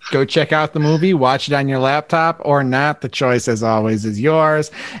go check out the movie, watch it on your laptop or not. The choice, as always, is yours.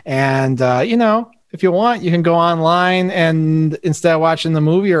 And if you want, you can go online, and instead of watching the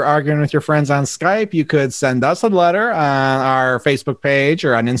movie or arguing with your friends on Skype, you could send us a letter on our Facebook page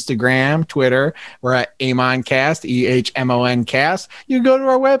or on Instagram, Twitter. We're at AmonCast, EHMONcast. You can go to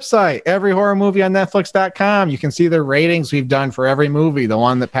our website, everyhorrormovieonnetflix.com. You can see the ratings we've done for every movie. The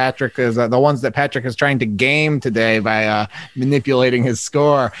ones that Patrick is trying to game today by manipulating his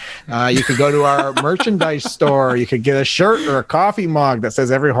score. You could go to our merchandise store. You could get a shirt or a coffee mug that says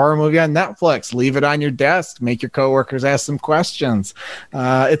Every Horror Movie on Netflix. Leave it on your desk. Make your coworkers ask some questions.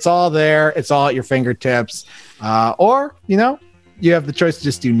 It's all there. It's all at your fingertips. Or, you have the choice to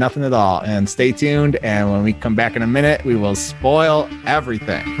just do nothing at all. And stay tuned. And when we come back in a minute, we will spoil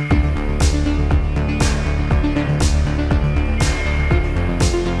everything.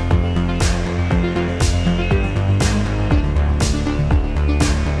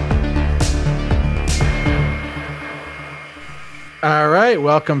 right,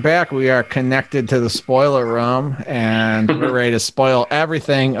 welcome back. We are connected to the spoiler room, and we're ready to spoil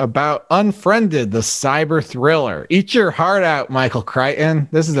everything about Unfriended, the cyber thriller. Eat your heart out, Michael Crichton.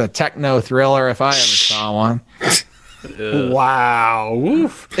 This is a techno thriller if I ever saw one. Wow.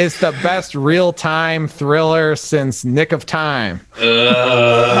 Oof. It's the best real-time thriller since Nick of Time.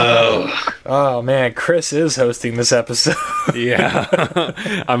 Oh, man, Chris is hosting this episode.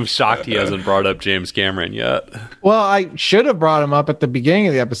 Yeah. I'm shocked he hasn't brought up James Cameron yet. Well, I should have brought him up at the beginning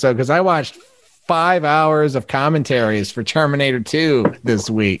of the episode because I watched 5 hours of commentaries for Terminator 2 this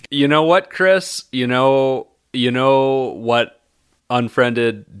week. You know what, Chris? You know what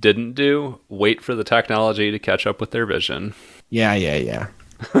Unfriended didn't do? Wait for the technology to catch up with their vision. Yeah.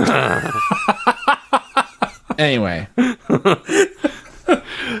 Anyway.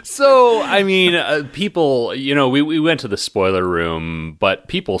 So, I mean, people, we went to the spoiler room, but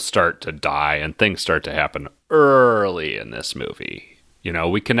people start to die and things start to happen early in this movie.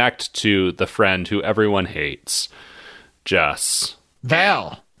 We connect to the friend who everyone hates, Jess.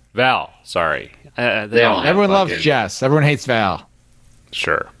 Val, sorry. Everyone loves Jess. Everyone hates Val.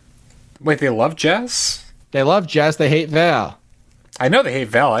 Sure. Wait, they love Jess? They love Jess. They hate Val. I know they hate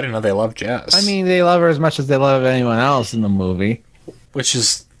Val. I didn't know they love Jess. I mean, they love her as much as they love anyone else in the movie. Which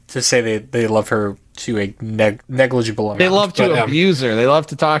is to say they love her to a negligible amount. They love to abuse her. They love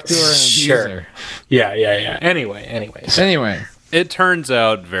to talk to her and abuse her. Yeah. Anyways. Anyway. It turns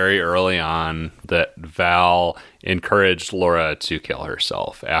out very early on that Val encouraged Laura to kill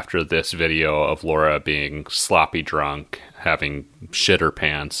herself after this video of Laura being sloppy drunk, having shit her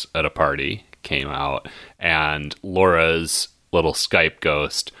pants at a party came out, and Laura's little Skype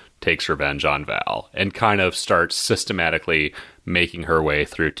ghost takes revenge on Val and kind of starts systematically making her way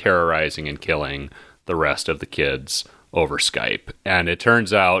through terrorizing and killing the rest of the kids over Skype. And it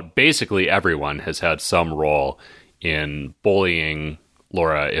turns out basically everyone has had some role in bullying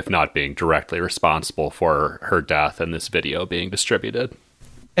Laura, if not being directly responsible for her death and this video being distributed.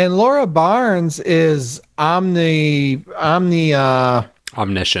 And Laura Barnes is omniscient.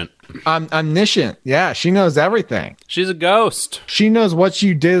 Yeah, she knows everything. She's a ghost. She knows what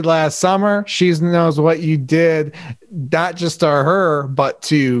you did last summer. She knows what you did, not just to her, but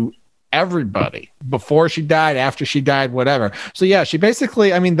to everybody before she died, after she died, whatever. So yeah, she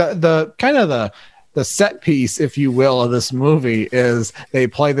basically, I mean, the kind of the set piece, if you will, of this movie is they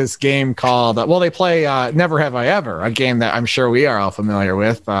play this game called, they play Never Have I Ever, a game that I'm sure we are all familiar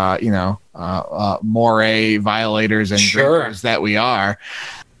with, moray violators and drinkers that we are.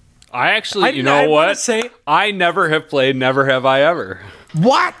 I actually, I never have played Never Have I Ever.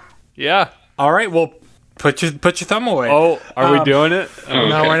 What? Yeah. All right, well, put your thumb away. Oh, are we doing it? Oh,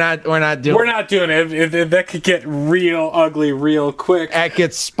 no, we're not doing it. We're not doing it. That could get real ugly real quick. That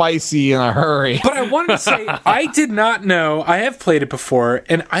gets spicy in a hurry. But I wanted to say, I did not know. I have played it before,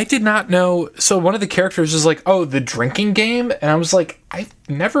 and I did not know. So one of the characters is like, "Oh, the drinking game," and I was like, "I've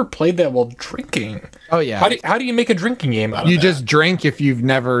never played that while drinking." Oh yeah. How do you make a drinking game out of that? You just drink if you've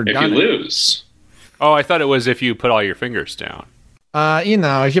never done it. If you lose. Oh, I thought it was if you put all your fingers down.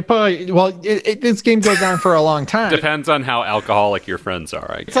 If you put, this game goes on for a long time. Depends on how alcoholic your friends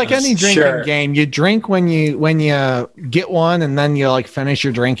are, I guess. It's like any drinking game. You drink when you get one, and then you finish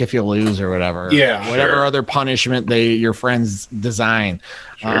your drink if you lose or whatever. Yeah, whatever other punishment your friends design.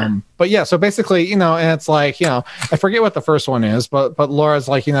 Sure. But yeah, so basically, and it's like, I forget what the first one is, but Laura's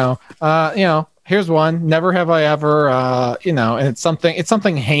like, here's one. Never have I ever, and it's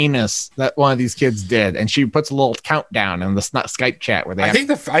something heinous that one of these kids did, and she puts a little countdown in the Skype chat where they.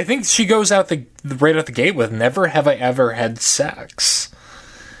 I think she goes out right out the gate with "Never have I ever had sex,"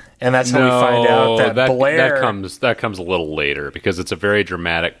 and that's how we find out that Blair that comes a little later because it's a very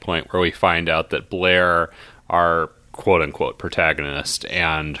dramatic point where we find out that Blair, our quote unquote protagonist,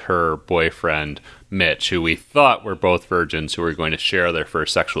 and her boyfriend Mitch, who we thought were both virgins who were going to share their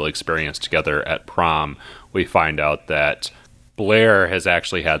first sexual experience together at prom, we find out that Blair has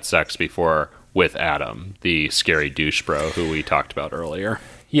actually had sex before with Adam, the scary douche bro who we talked about earlier.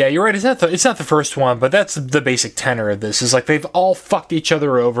 Yeah, you're right. It's not the first one, but that's the basic tenor of this. Is like they've all fucked each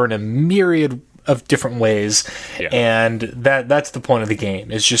other over in a myriad of different ways, and that's the point of the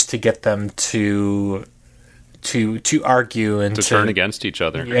game, is just to get them to argue and to turn against each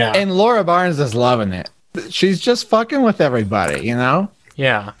other. Yeah. And Laura Barnes is loving it. She's just fucking with everybody,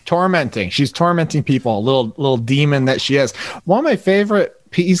 Yeah. Tormenting. She's tormenting people, a little demon that she is. One of my favorite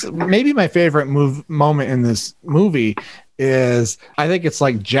maybe my favorite moment in this movie is, I think it's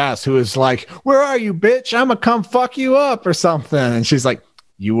like Jess, who is like, "Where are you, bitch? I'm gonna come fuck you up," or something. And she's like,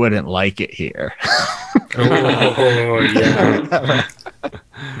 "You wouldn't like it here." Oh, yeah.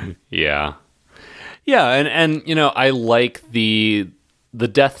 Yeah. Yeah, and I like the the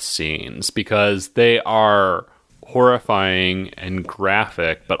death scenes, because they are horrifying and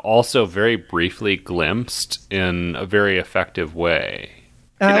graphic, but also very briefly glimpsed in a very effective way.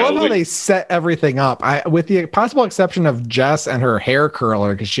 And I love how they set everything up. With the possible exception of Jess and her hair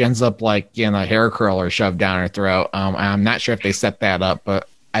curler, because she ends up like getting a hair curler shoved down her throat. I'm not sure if they set that up, but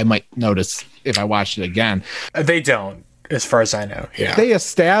I might notice if I watched it again. They don't, as far as I know. Yeah, they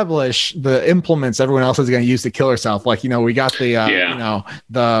establish the implements everyone else is going to use to kill herself. Like, we got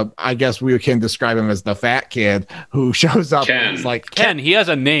the I guess we can describe him as the fat kid who shows up. Ken. And is like Ken. He has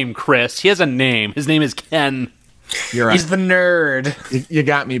a name, Chris. He has a name. His name is Ken. You're right. He's the nerd. You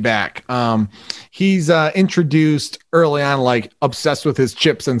got me back. He's introduced early on, like obsessed with his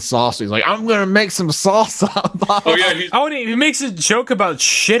chips and salsa. He's like, I'm gonna make some salsa. Oh yeah, and he makes a joke about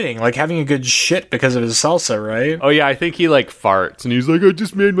shitting, like having a good shit because of his salsa, right? Oh yeah, I think he like farts and he's like, I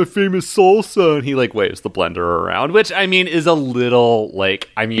just made my famous salsa, and he like waves the blender around, which I mean is a little like,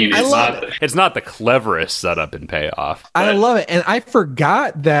 it's not the cleverest setup and payoff. I love it, and I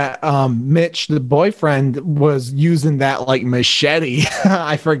forgot that Mitch, the boyfriend, was using that like machete.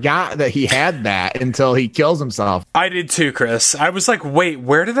 I forgot that he had that until he kills himself. I did too, Chris. I was like, wait,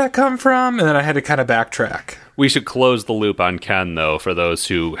 where did that come from? And then I had to kind of backtrack. We should close the loop on Ken, though, for those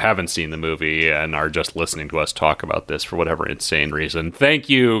who haven't seen the movie and are just listening to us talk about this for whatever insane reason. Thank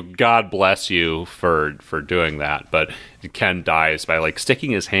you. God bless you for doing that. But Ken dies by like sticking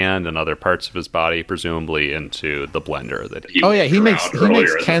his hand and other parts of his body, presumably, into the blender. He makes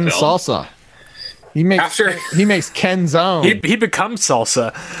Ken salsa. He makes Ken's own. He becomes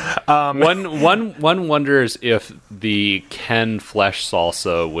salsa. One wonders if the Ken flesh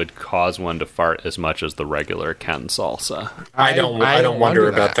salsa would cause one to fart as much as the regular Ken salsa. I don't wonder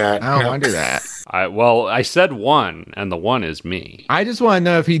about that. I don't wonder that. I said one, and the one is me. I just want to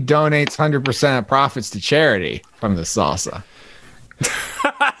know if he donates 100% of profits to charity from the salsa.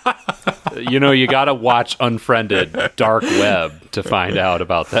 You gotta watch Unfriended Dark Web to find out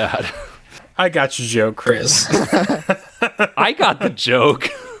about that. I got your joke, Chris. I got the joke.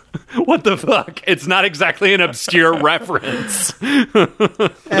 What the fuck? It's not exactly an obscure reference.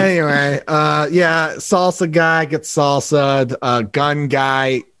 Anyway, salsa guy gets salsa'd. Gun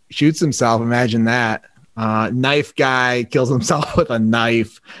guy shoots himself. Imagine that. Knife guy kills himself with a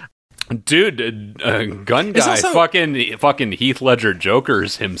knife. Dude, gun guy, fucking Heath Ledger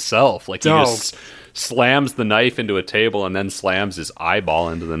Joker's himself. Like, he just slams the knife into a table and then slams his eyeball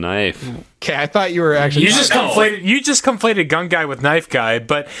into the knife. Okay, I thought you were actually... You just conflated gun guy with knife guy,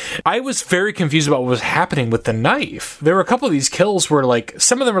 but I was very confused about what was happening with the knife. There were a couple of these kills where, like,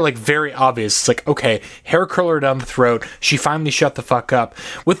 some of them were, like, very obvious. It's like, okay, hair curler down the throat, she finally shut the fuck up.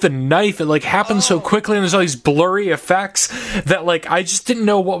 With the knife, it, like, happened so quickly, and there's all these blurry effects that, like, I just didn't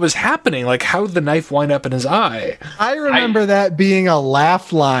know what was happening. Like, how did the knife wind up in his eye? I remember that being a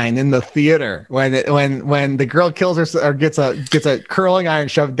laugh line in the theater when the girl kills her or gets a curling iron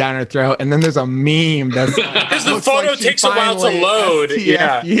shoved down her throat, and then there's a meme that's because the photo takes a while to load.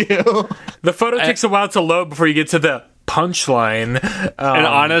 The photo takes a while to load before you get to the punchline. And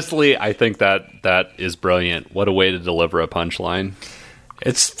honestly, I think that is brilliant. What a way to deliver a punchline.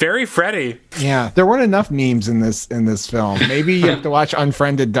 It's very Freddy. Yeah, there weren't enough memes in this film. Maybe you have to watch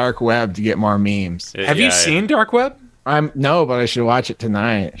Unfriended Dark Web to get more memes. Have you seen Dark Web? No, but I should watch it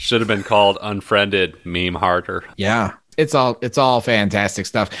tonight. Should have been called Unfriended Meme Harder. Yeah. It's all fantastic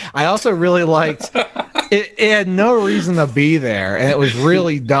stuff. I also really liked it had no reason to be there, and it was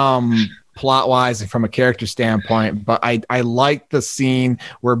really dumb plot wise and from a character standpoint, but I liked the scene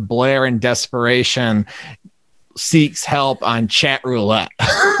where Blair in desperation seeks help on chat roulette.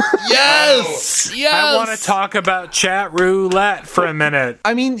 Yes! I want to talk about chat roulette for a minute.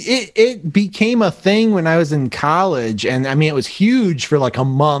 I mean, it became a thing when I was in college, and I mean, it was huge for like a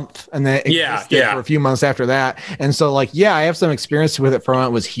month, and then it existed for a few months after that. And so, like, I have some experience with it from it.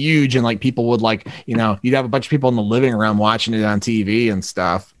 It was huge, and like people would like, you'd have a bunch of people in the living room watching it on TV and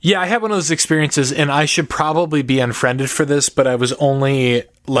stuff. Yeah, I had one of those experiences, and I should probably be unfriended for this, but I was only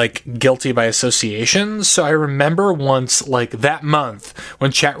like guilty by association. So I remember once, like that month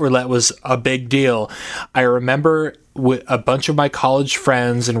when chat roulette was a big deal, I remember with a bunch of my college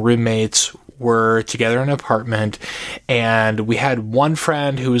friends and roommates were together in an apartment, and we had one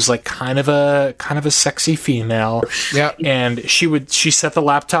friend who was like kind of a sexy female. Yeah. And she set the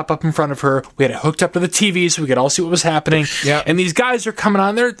laptop up in front of her. We had it hooked up to the TV so we could all see what was happening. Yeah. And these guys are coming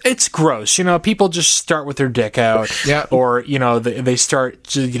on there. It's gross. People just start with their dick out. Yeah. Or, they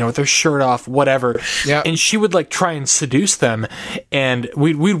start, with their shirt off, whatever. Yeah. And she would like try and seduce them. And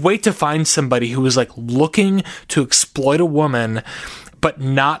we'd wait to find somebody who was like looking to exploit a woman, but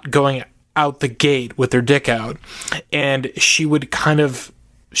not going out the gate with their dick out, and she would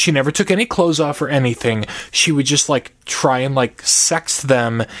she never took any clothes off or anything. She would just like try and like sex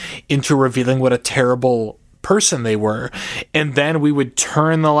them into revealing what a terrible person they were. And then we would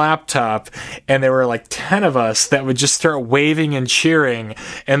turn the laptop and there were like 10 of us that would just start waving and cheering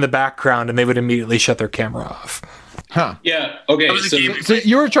in the background, and they would immediately shut their camera off. Huh. Yeah. Okay. So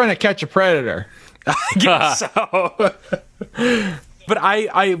you were trying to catch a predator. I guess so. But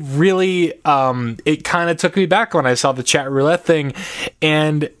I really, it kind of took me back when I saw the chat roulette thing,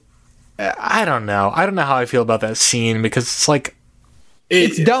 and I don't know how I feel about that scene, because it's like,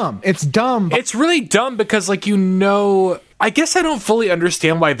 it's dumb. It's dumb. It's really dumb because, like, I guess I don't fully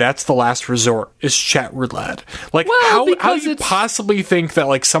understand why that's the last resort, is chat roulette. Like, how do you possibly think that,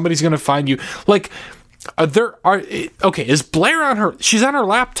 like, somebody's going to find you? Like, is Blair on her, she's on her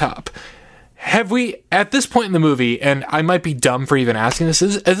laptop. Have we, at this point in the movie, and I might be dumb for even asking this,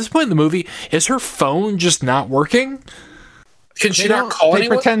 at this point in the movie, is her phone just not working? Can she not call anyone?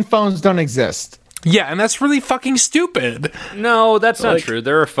 They pretend phones don't exist. Yeah, and that's really fucking stupid. No, that's not true.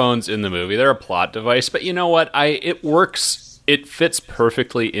 There are phones in the movie. They're a plot device, but you know what? It works. It fits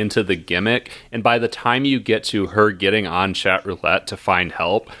perfectly into the gimmick, and by the time you get to her getting on chat roulette to find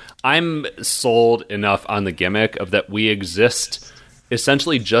help, I'm sold enough on the gimmick of that we exist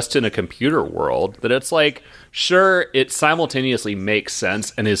essentially just in a computer world, that it's like, sure, it simultaneously makes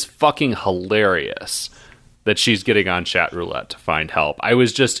sense and is fucking hilarious that she's getting on chat roulette to find help. I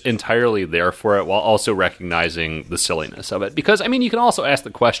was just entirely there for it while also recognizing the silliness of it. Because, I mean, you can also ask the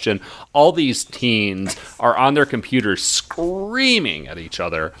question, all these teens are on their computers screaming at each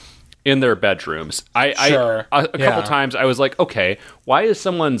other in their bedrooms. A couple times I was like, okay, why is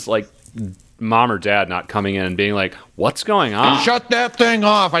someone's like mom or dad not coming in and being like, what's going on? Shut that thing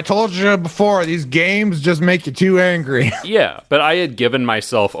off. I told you before, these games just make you too angry. Yeah, but I had given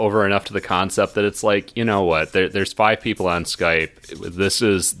myself over enough to the concept that it's like, you know what, there's 5 people on Skype. This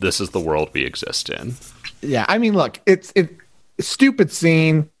is the world we exist in. Yeah, I mean, look, it's a stupid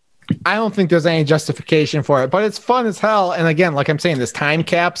scene. I don't think there's any justification for it, but it's fun as hell. And again, like I'm saying, this time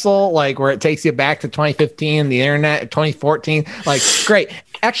capsule, like where it takes you back to 2015, the internet, 2014, like great.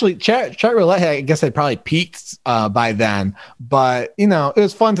 Actually, chat roulette, I guess had probably peaked by then, but you know, it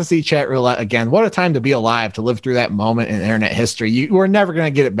was fun to see chat roulette again. What a time to be alive, to live through that moment in internet history. We're never going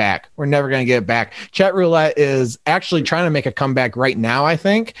to get it back. We're never going to get it back. Chat roulette is actually trying to make a comeback right now, I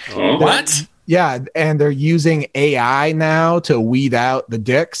think. What? Yeah, and they're using AI now to weed out the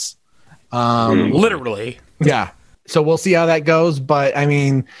dicks. Literally. Yeah. So we'll see how that goes. But I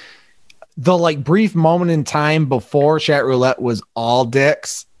mean, the like brief moment in time before chat roulette was all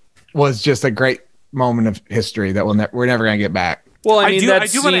dicks was just a great moment of history that we're never going to get back. Well, I do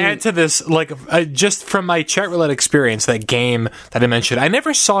want to add to this, like, just from my chat roulette experience, that game that I mentioned, I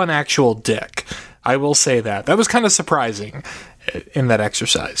never saw an actual dick. I will say that. That was kind of surprising in that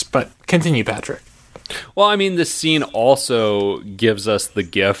exercise. But continue, Patrick. Well, I mean, this scene also gives us the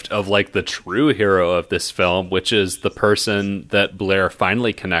gift of, like, the true hero of this film, which is the person that Blair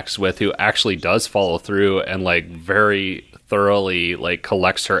finally connects with, who actually does follow through and, like, very thoroughly, like,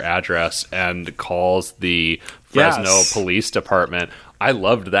 collects her address and calls the Fresno Police Department. I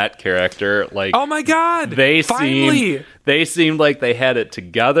loved that character. Like, oh my God! They seemed like they had it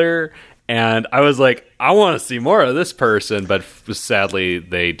together. And I was like, I want to see more of this person, but sadly,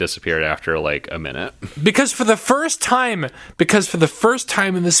 they disappeared after like a minute. Because for the first time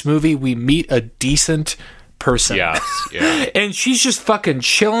in this movie, we meet a decent person. Yes, yeah. And she's just fucking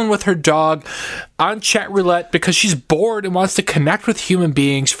chilling with her dog on chat roulette because she's bored and wants to connect with human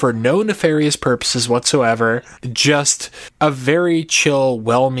beings for no nefarious purposes whatsoever. Just a very chill,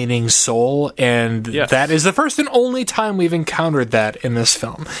 well-meaning soul. And that is the first and only time we've encountered that in this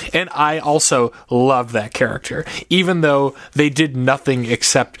film. And I also love that character, even though they did nothing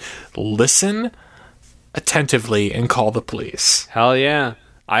except listen attentively and call the police. Hell yeah.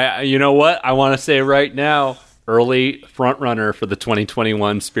 You know what? I want to say right now, early front runner for the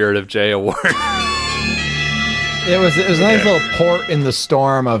 2021 Spirit of J Award. It was a nice little port in the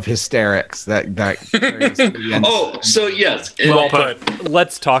storm of hysterics that Oh, so yes. Well put.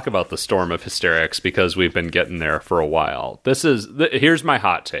 Let's talk about the storm of hysterics, because we've been getting there for a while. Here's my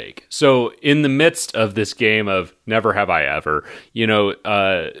hot take. So in the midst of this game of Never Have I Ever, you know,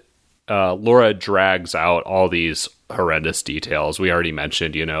 Laura drags out all these horrendous details. We already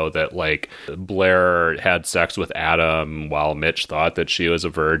mentioned, you know, that like Blair had sex with Adam while Mitch thought that she was a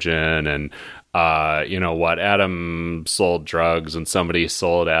virgin, and you know what, Adam sold drugs and somebody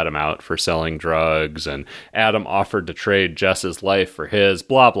sold Adam out for selling drugs, and Adam offered to trade Jess's life for his,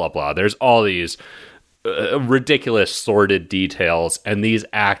 blah blah blah. There's all these ridiculous sordid details, and these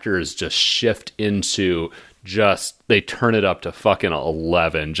actors just shift into they turn it up to fucking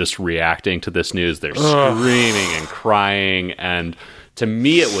 11 just reacting to this news. They're screaming and crying, and to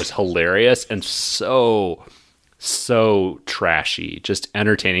me it was hilarious and so trashy, just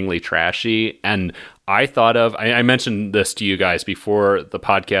entertainingly trashy. And I thought of, I mentioned this to you guys before the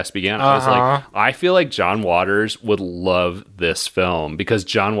podcast began. I was like, I feel like John Waters would love this film, because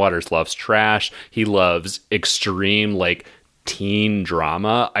John Waters loves trash. He loves extreme, like, teen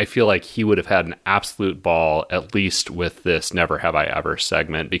drama. I feel like he would have had an absolute ball, at least with this Never Have I Ever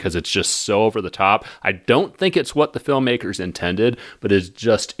segment, because it's just so over the top. I don't think it's what the filmmakers intended, but it's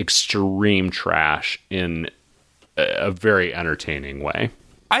just extreme trash in a very entertaining way.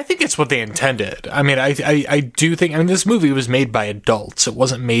 I think it's what they intended. I mean, I do think, I mean, this movie was made by adults. It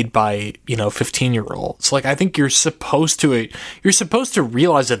wasn't made by, 15-year-olds. Like, I think you're supposed to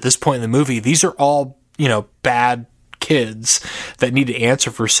realize at this point in the movie, these are all, bad kids that need to answer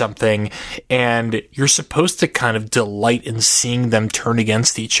for something, and you're supposed to kind of delight in seeing them turn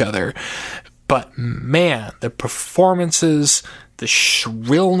against each other. But man, the performances, the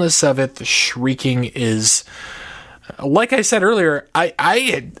shrillness of it, the shrieking is, like I said earlier,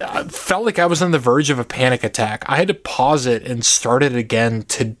 I felt like I was on the verge of a panic attack. I had to pause it and start it again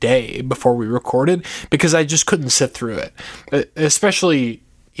today before we recorded, because I just couldn't sit through it, especially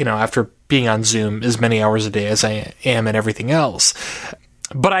after being on Zoom as many hours a day as I am and everything else.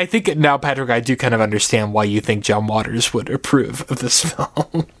 But I think now, Patrick, I do kind of understand why you think John Waters would approve of this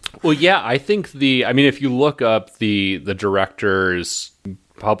film. Well, yeah, I think if you look up the director's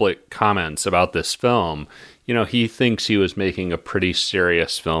public comments about this film, he thinks he was making a pretty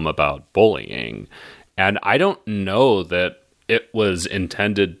serious film about bullying. And I don't know that it was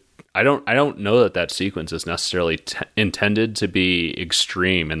intended. I don't know that sequence is necessarily intended to be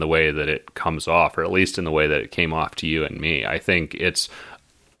extreme in the way that it comes off, or at least in the way that it came off to you and me. I think it's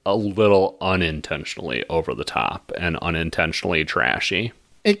a little unintentionally over the top and unintentionally trashy.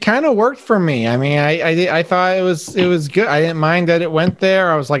 It kind of worked for me. I mean, I thought it was good. I didn't mind that it went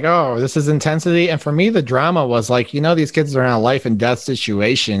there. I was like, oh, this is intensity. And for me, the drama was like, these kids are in a life and death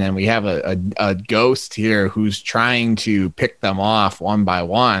situation, and we have a ghost here who's trying to pick them off one by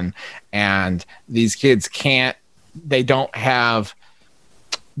one. And these kids they don't have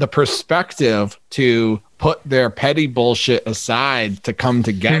the perspective to put their petty bullshit aside to come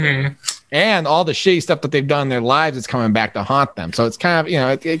together. Mm-hmm. And all the shitty stuff that they've done in their lives is coming back to haunt them. So it's kind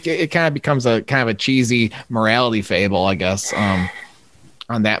of, it kind of becomes a kind of a cheesy morality fable, I guess,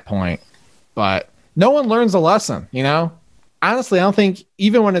 on that point. But no one learns a lesson, Honestly, I don't think,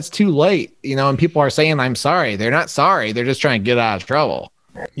 even when it's too late, and people are saying, I'm sorry, they're not sorry. They're just trying to get out of trouble.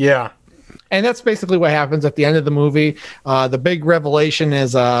 Yeah. And that's basically what happens at the end of the movie. The big revelation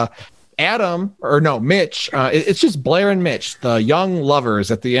is Mitch. It's just Blair and Mitch, the young lovers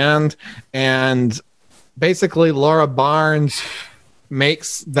at the end. And basically Laura Barnes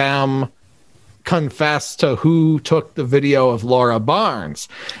makes them confess to who took the video of Laura Barnes.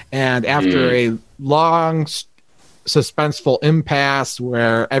 And after a long suspenseful impasse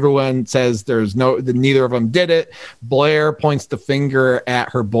where everyone says neither of them did it, Blair points the finger at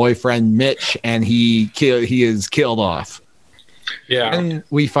her boyfriend Mitch, and he is killed off. Yeah. And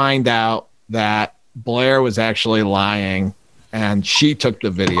we find out that Blair was actually lying, and she took the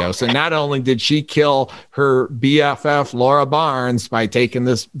video. So not only did she kill her BFF Laura Barnes by taking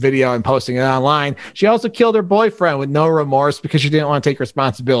this video and posting it online, she also killed her boyfriend with no remorse because she didn't want to take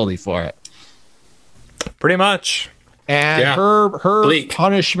responsibility for it. Pretty much. And her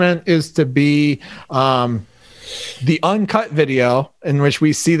punishment is to be the uncut video in which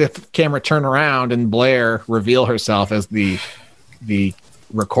we see the camera turn around and Blair reveal herself as the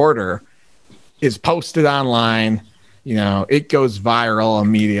recorder is posted online. It goes viral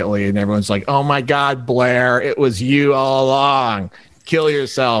immediately, and everyone's like, oh my God, Blair, it was you all along. Kill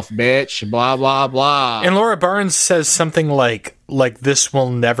yourself, bitch, blah, blah, blah. And Laura Barnes says something like this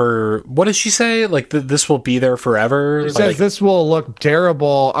will never, what does she say? Like, this will be there forever? She says this will look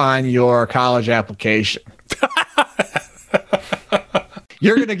terrible on your college application.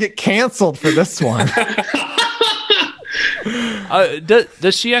 You're going to get canceled for this one.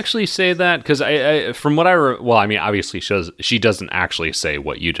 Does she actually say that? Because I from what obviously she doesn't actually say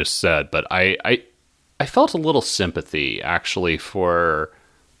what you just said, but I felt a little sympathy actually for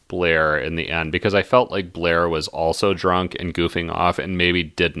Blair in the end, because I felt like Blair was also drunk and goofing off and maybe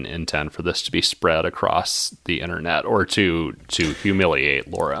didn't intend for this to be spread across the internet or to humiliate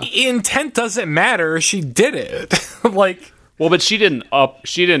Laura. Intent doesn't matter. She did it. Well, but she didn't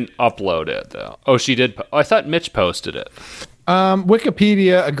upload it though. Oh, she did. I thought Mitch posted it.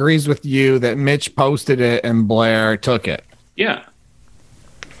 Wikipedia agrees with you that Mitch posted it and Blair took it. Yeah.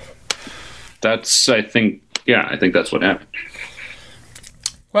 I think that's what happened.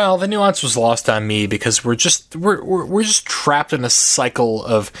 Well, the nuance was lost on me because we're just trapped in a cycle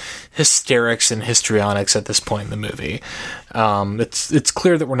of hysterics and histrionics at this point in the movie. It's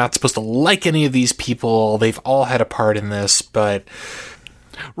clear that we're not supposed to like any of these people. They've all had a part in this, but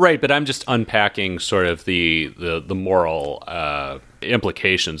right. But I'm just unpacking sort of the moral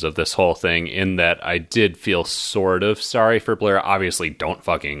implications of this whole thing. In that I did feel sort of sorry for Blair. Obviously, don't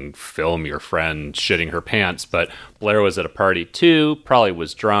fucking film your friend shitting her pants, but Blair was at a party too, probably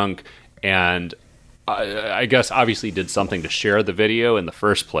was drunk, and I guess obviously did something to share the video in the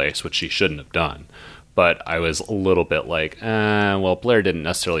first place, which she shouldn't have done. But I was a little bit like, well, Blair didn't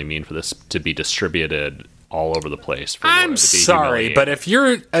necessarily mean for this to be distributed all over the place. I'm sorry, but if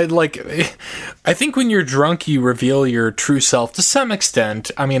you're I think when you're drunk, you reveal your true self to some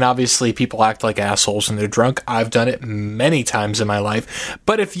extent. I mean, obviously, people act like assholes when they're drunk. I've done it many times in my life.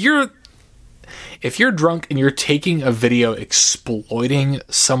 But if you're drunk and you're taking a video exploiting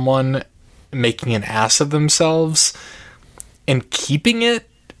someone making an ass of themselves and keeping it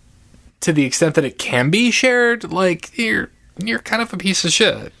to the extent that it can be shared, like you're kind of a piece of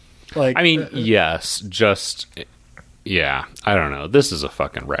shit. Like, I mean, yes, yeah, I don't know. This is a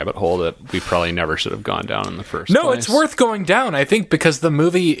fucking rabbit hole that we probably never should have gone down in the first place. No, it's worth going down, I think, because the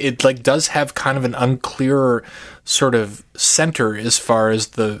movie, it does have kind of an unclear sort of center as far as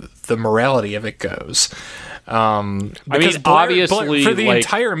the morality of it goes. I mean, obviously, for the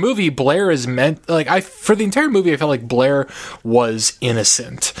entire movie, Blair is meant for the entire movie, I felt like Blair was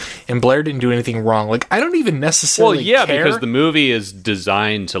innocent and Blair didn't do anything wrong. Like, I don't even necessarily care. Because the movie is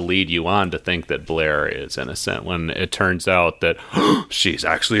designed to lead you on to think that Blair is innocent when it turns out that she's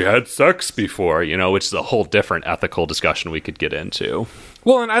actually had sex before, which is a whole different ethical discussion we could get into.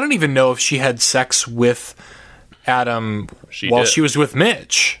 Well, and I don't even know if she had sex with Adam while she was with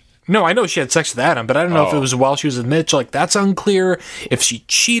Mitch. No, I know she had sex with Adam, but I don't know if it was while she was with Mitch. Like, that's unclear. If she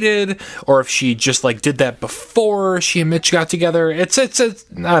cheated or if she just did that before she and Mitch got together. It's I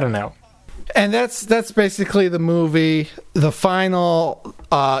don't know. And that's basically the movie. The final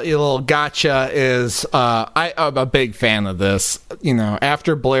little gotcha is I'm a big fan of this.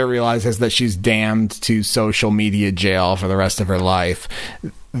 After Blair realizes that she's damned to social media jail for the rest of her life,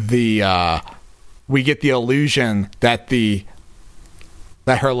 we get the illusion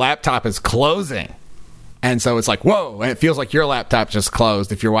that her laptop is closing. And so it's like, whoa, and it feels like your laptop just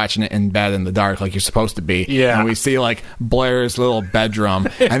closed if you're watching it in bed in the dark like you're supposed to be. Yeah. And we see Blair's little bedroom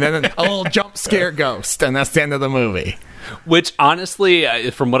and then a little jump scare ghost, and that's the end of the movie. Which,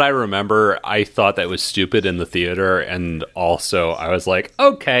 honestly, from what I remember, I thought that was stupid in the theater, and also I was like,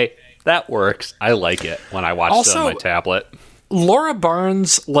 okay, that works. I like it when I watched it on my tablet. Laura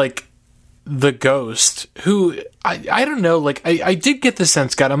Barnes, the ghost, who I don't know, I did get the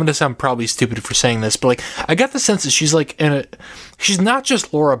sense, God, I'm gonna sound probably stupid for saying this, but I got the sense that she's she's not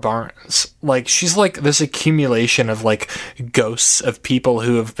just Laura Barnes. She's this accumulation of ghosts of people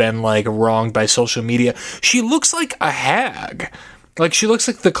who have been wronged by social media. She looks like a hag. She looks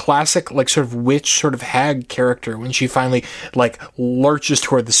like the classic, sort of witch, sort of hag character when she finally lurches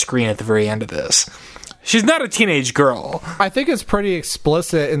toward the screen at the very end of this. She's not a teenage girl. I think it's pretty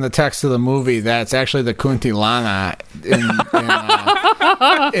explicit in the text of the movie that it's actually the Kuntilana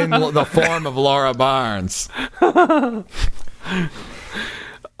in the form of Laura Barnes.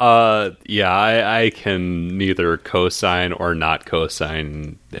 I can neither co-sign or not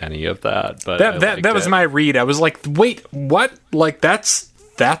co-sign any of that. But that was my read. I was like, wait, what? That's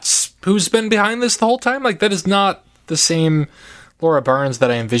who's been behind this the whole time? That is not the same Laura Barnes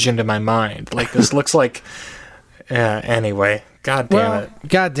that I envisioned in my mind. This looks like... anyway, God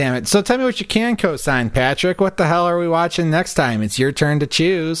damn it. So tell me what you can co-sign, Patrick. What the hell are we watching next time? It's your turn to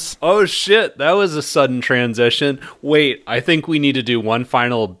choose. Oh, shit. That was a sudden transition. Wait, I think we need to do one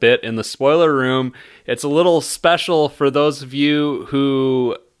final bit in the spoiler room. It's a little special for those of you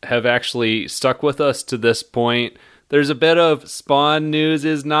who have actually stuck with us to this point. There's a bit of Spawn news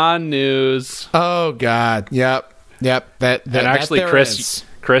is non-news. Oh, God. Yep. That actually,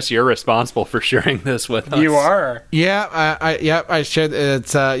 Chris, you're responsible for sharing this with us. You are. Yeah, I should.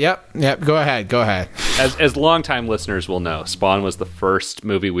 It's yep. Go ahead. As longtime listeners will know, Spawn was the first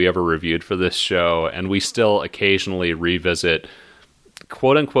movie we ever reviewed for this show, and we still occasionally revisit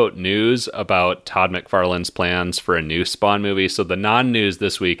quote unquote news about Todd McFarlane's plans for a new Spawn movie. So the non-news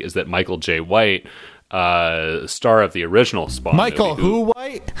this week is that Michael J. White, star of the original Spawn movie. Michael who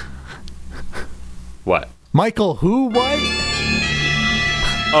White? What? Michael who White?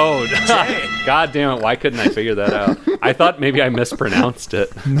 Oh, God damn it. Why couldn't I figure that out? I thought maybe I mispronounced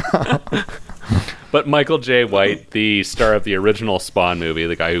it. But Michael J. White, the star of the original Spawn movie,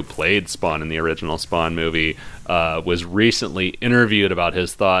 the guy who played Spawn in the original Spawn movie, was recently interviewed about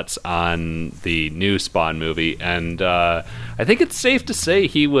his thoughts on the new Spawn movie, and I think it's safe to say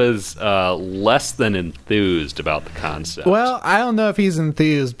he was less than enthused about the concept. Well, I don't know if he's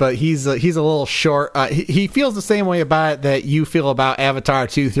enthused, but he's a little short. He feels the same way about it that you feel about Avatar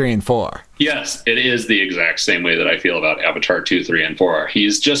 2, 3, and 4. Yes, it is the exact same way that I feel about Avatar 2, 3, and 4.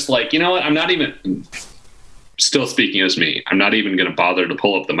 He's just like, you know what, I'm not even... Still speaking as me, I'm not even going to bother to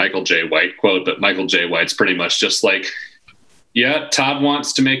pull up the Michael J. White quote, but Michael J. White's pretty much just like, yeah, Todd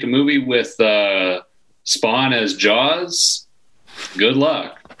wants to make a movie with Spawn as Jaws. Good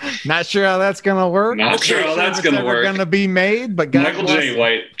luck. Not sure how that's going to work. Not sure how that's going to work. Going to be made, but God Michael J.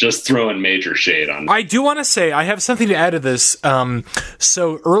 White just throwing major shade on. I do want to say I have something to add to this.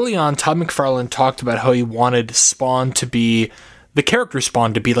 So early on, Todd McFarlane talked about how he wanted Spawn to be the character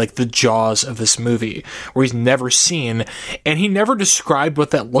Spawn to be like the Jaws of this movie, where he's never seen, and he never described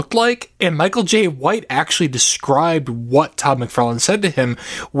what that looked like. And Michael J. White actually described what Todd McFarlane said to him,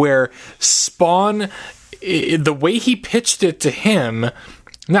 where Spawn, the way he pitched it to him,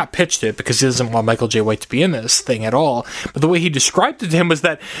 not pitched it because he doesn't want Michael J. White to be in this thing at all, but the way he described it to him was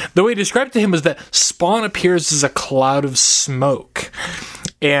that Spawn appears as a cloud of smoke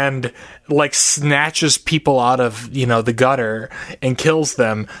and like snatches people out of, the gutter and kills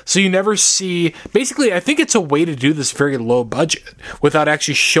them. So you never see, basically, I think it's a way to do this very low budget without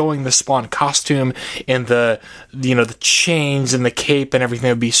actually showing the Spawn costume and the chains and the cape and everything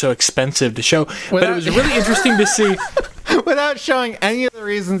that would be so expensive to show. But it was really interesting to see. Without showing any of the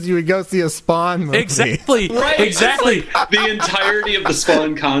reasons you would go see a Spawn movie. Exactly. Right. Exactly. Like, the entirety of the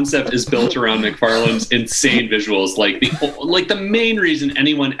Spawn concept is built around McFarlane's insane visuals. Like the main reason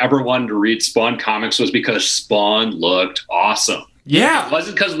anyone ever wanted to read Spawn comics was because Spawn looked awesome. Yeah. It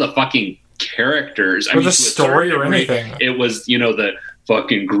wasn't because of the fucking characters. Or the story or anything. It was, the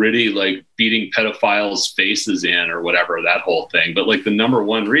fucking gritty, like beating pedophiles' faces in or whatever, that whole thing. But like the number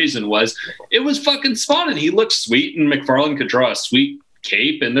one reason was it was fucking Spawn and he looked sweet and McFarlane could draw a sweet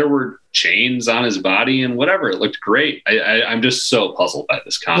cape and there were chains on his body and whatever. It looked great. I'm just so puzzled by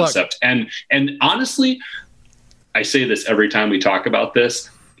this concept. Look, and honestly, I say this every time we talk about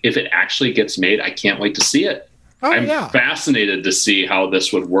this. If it actually gets made, I can't wait to see it. I'm fascinated to see how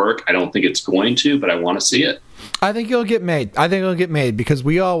this would work. I don't think it's going to, but I want to see it. I think it'll get made. Because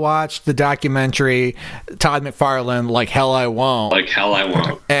we all watched the documentary Todd McFarlane, Like Hell I Won't. Like Hell I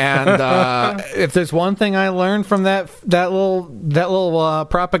Won't. And if there's one thing I learned from that little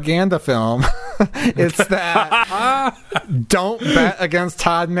propaganda film, it's that don't bet against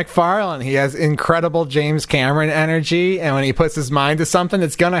Todd McFarlane. He has incredible James Cameron energy, and when he puts his mind to something,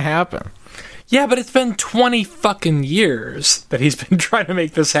 it's gonna happen. Yeah, but it's been 20 fucking years that he's been trying to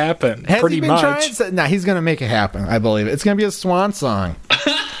make this happen. Has pretty he been much. Trying? No, he's going to make it happen. I believe it. It's going to be a swan song.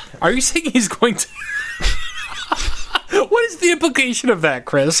 Are you saying he's going to... What is the implication of that,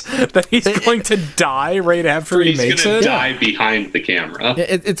 Chris? That he's going to die right after he makes it? He's going to die behind the camera.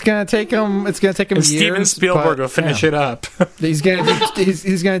 It's going to take him. It's going to take him and years. Steven Spielberg will finish it up. He's going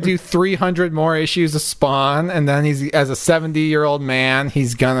to do 300 more issues of Spawn, and then he's as a 70-year-old man,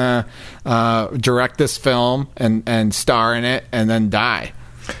 he's going to direct this film and star in it, and then die.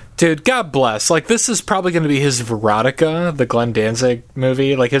 Dude, God bless. Like, this is probably going to be his Veronica, the Glenn Danzig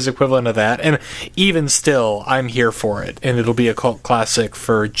movie, like his equivalent of that. And even still, I'm here for it. And it'll be a cult classic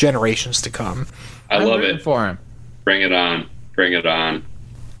for generations to come. I love it. For him. Bring it on. Bring it on.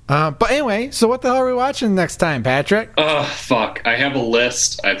 But anyway, so what the hell are we watching next time, Patrick? Oh, fuck. I have a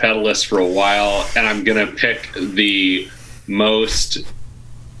list. I've had a list for a while, and I'm going to pick the most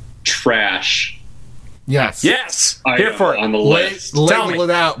trash. Yes. Here for it. On the list. Label it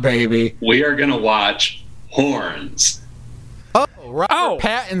out, baby. We are going to watch Horns. Oh, Robert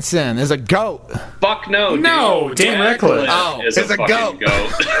Pattinson is a goat. Fuck no. No, Dan Radcliffe is a goat.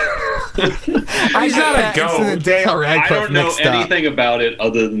 He's not a goat. Daniel Radcliffe I don't know anything about it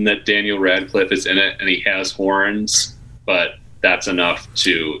other than that Daniel Radcliffe is in it and he has horns, but that's enough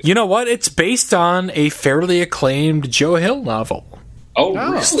to... You know what? It's based on a fairly acclaimed Joe Hill novel. Oh,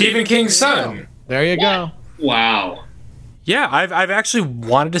 really? Stephen King's son. There you go. Wow. Yeah, I've actually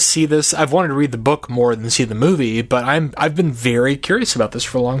wanted to see this. I've wanted to read the book more than see the movie, but I've been very curious about this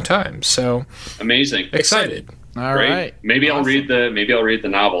for a long time. So amazing, excited. All right. Maybe awesome. I'll read the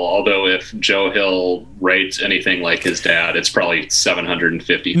novel. Although if Joe Hill writes anything like his dad, it's probably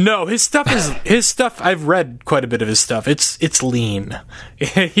 750. No, his stuff. I've read quite a bit of his stuff. It's lean.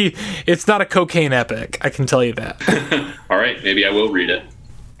 It's not a cocaine epic. I can tell you that. All right, maybe I will read it.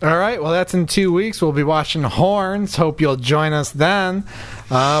 All right, well, that's in 2 weeks. We'll be watching Horns. Hope you'll join us then.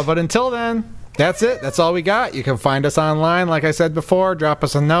 But until then, that's it. That's all we got. You can find us online, like I said before. Drop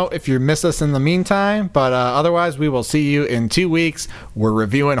us a note if you miss us in the meantime. But otherwise, we will see you in 2 weeks. We're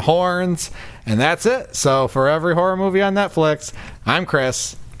reviewing Horns, and that's it. So for every horror movie on Netflix, I'm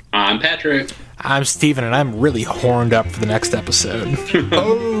Chris. I'm Patrick. I'm Steven, and I'm really horned up for the next episode.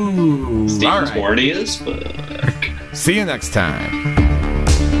 Oh, Steven's horny as fuck. See you next time.